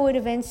Way Forward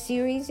event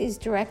series is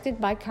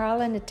directed by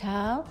Karla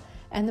Natale,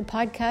 and the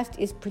podcast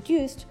is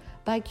produced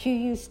by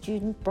QU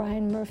student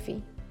Bryan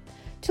Murphy.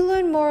 To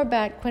learn more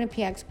about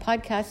Quinnipiac's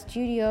podcast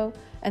studio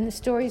and the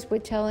stories we're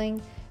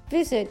telling,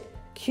 visit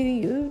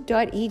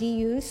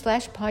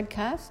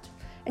qu.edu/podcast.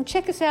 And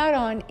check us out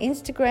on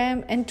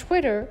Instagram and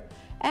Twitter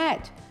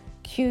at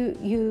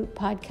QU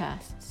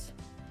Podcasts.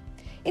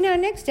 In our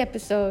next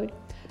episode,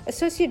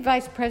 Associate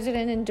Vice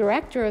President and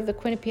Director of the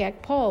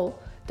Quinnipiac Poll,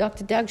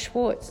 Dr. Doug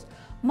Schwartz,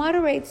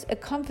 moderates a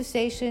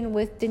conversation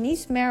with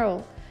Denise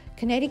Merrill,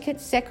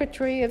 Connecticut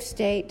Secretary of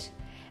State,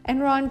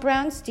 and Ron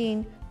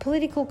Brownstein,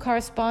 political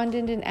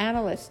correspondent and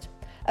analyst,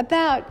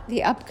 about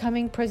the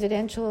upcoming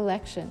presidential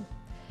election.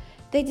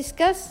 They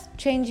discuss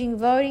changing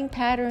voting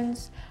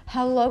patterns,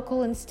 how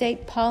local and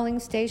state polling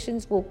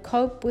stations will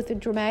cope with a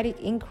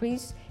dramatic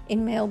increase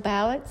in mail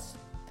ballots,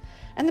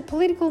 and the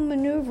political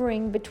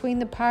maneuvering between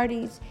the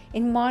parties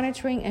in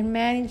monitoring and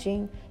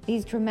managing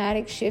these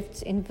dramatic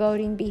shifts in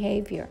voting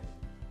behavior.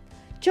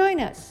 Join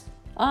us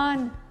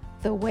on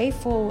The Way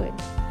Forward.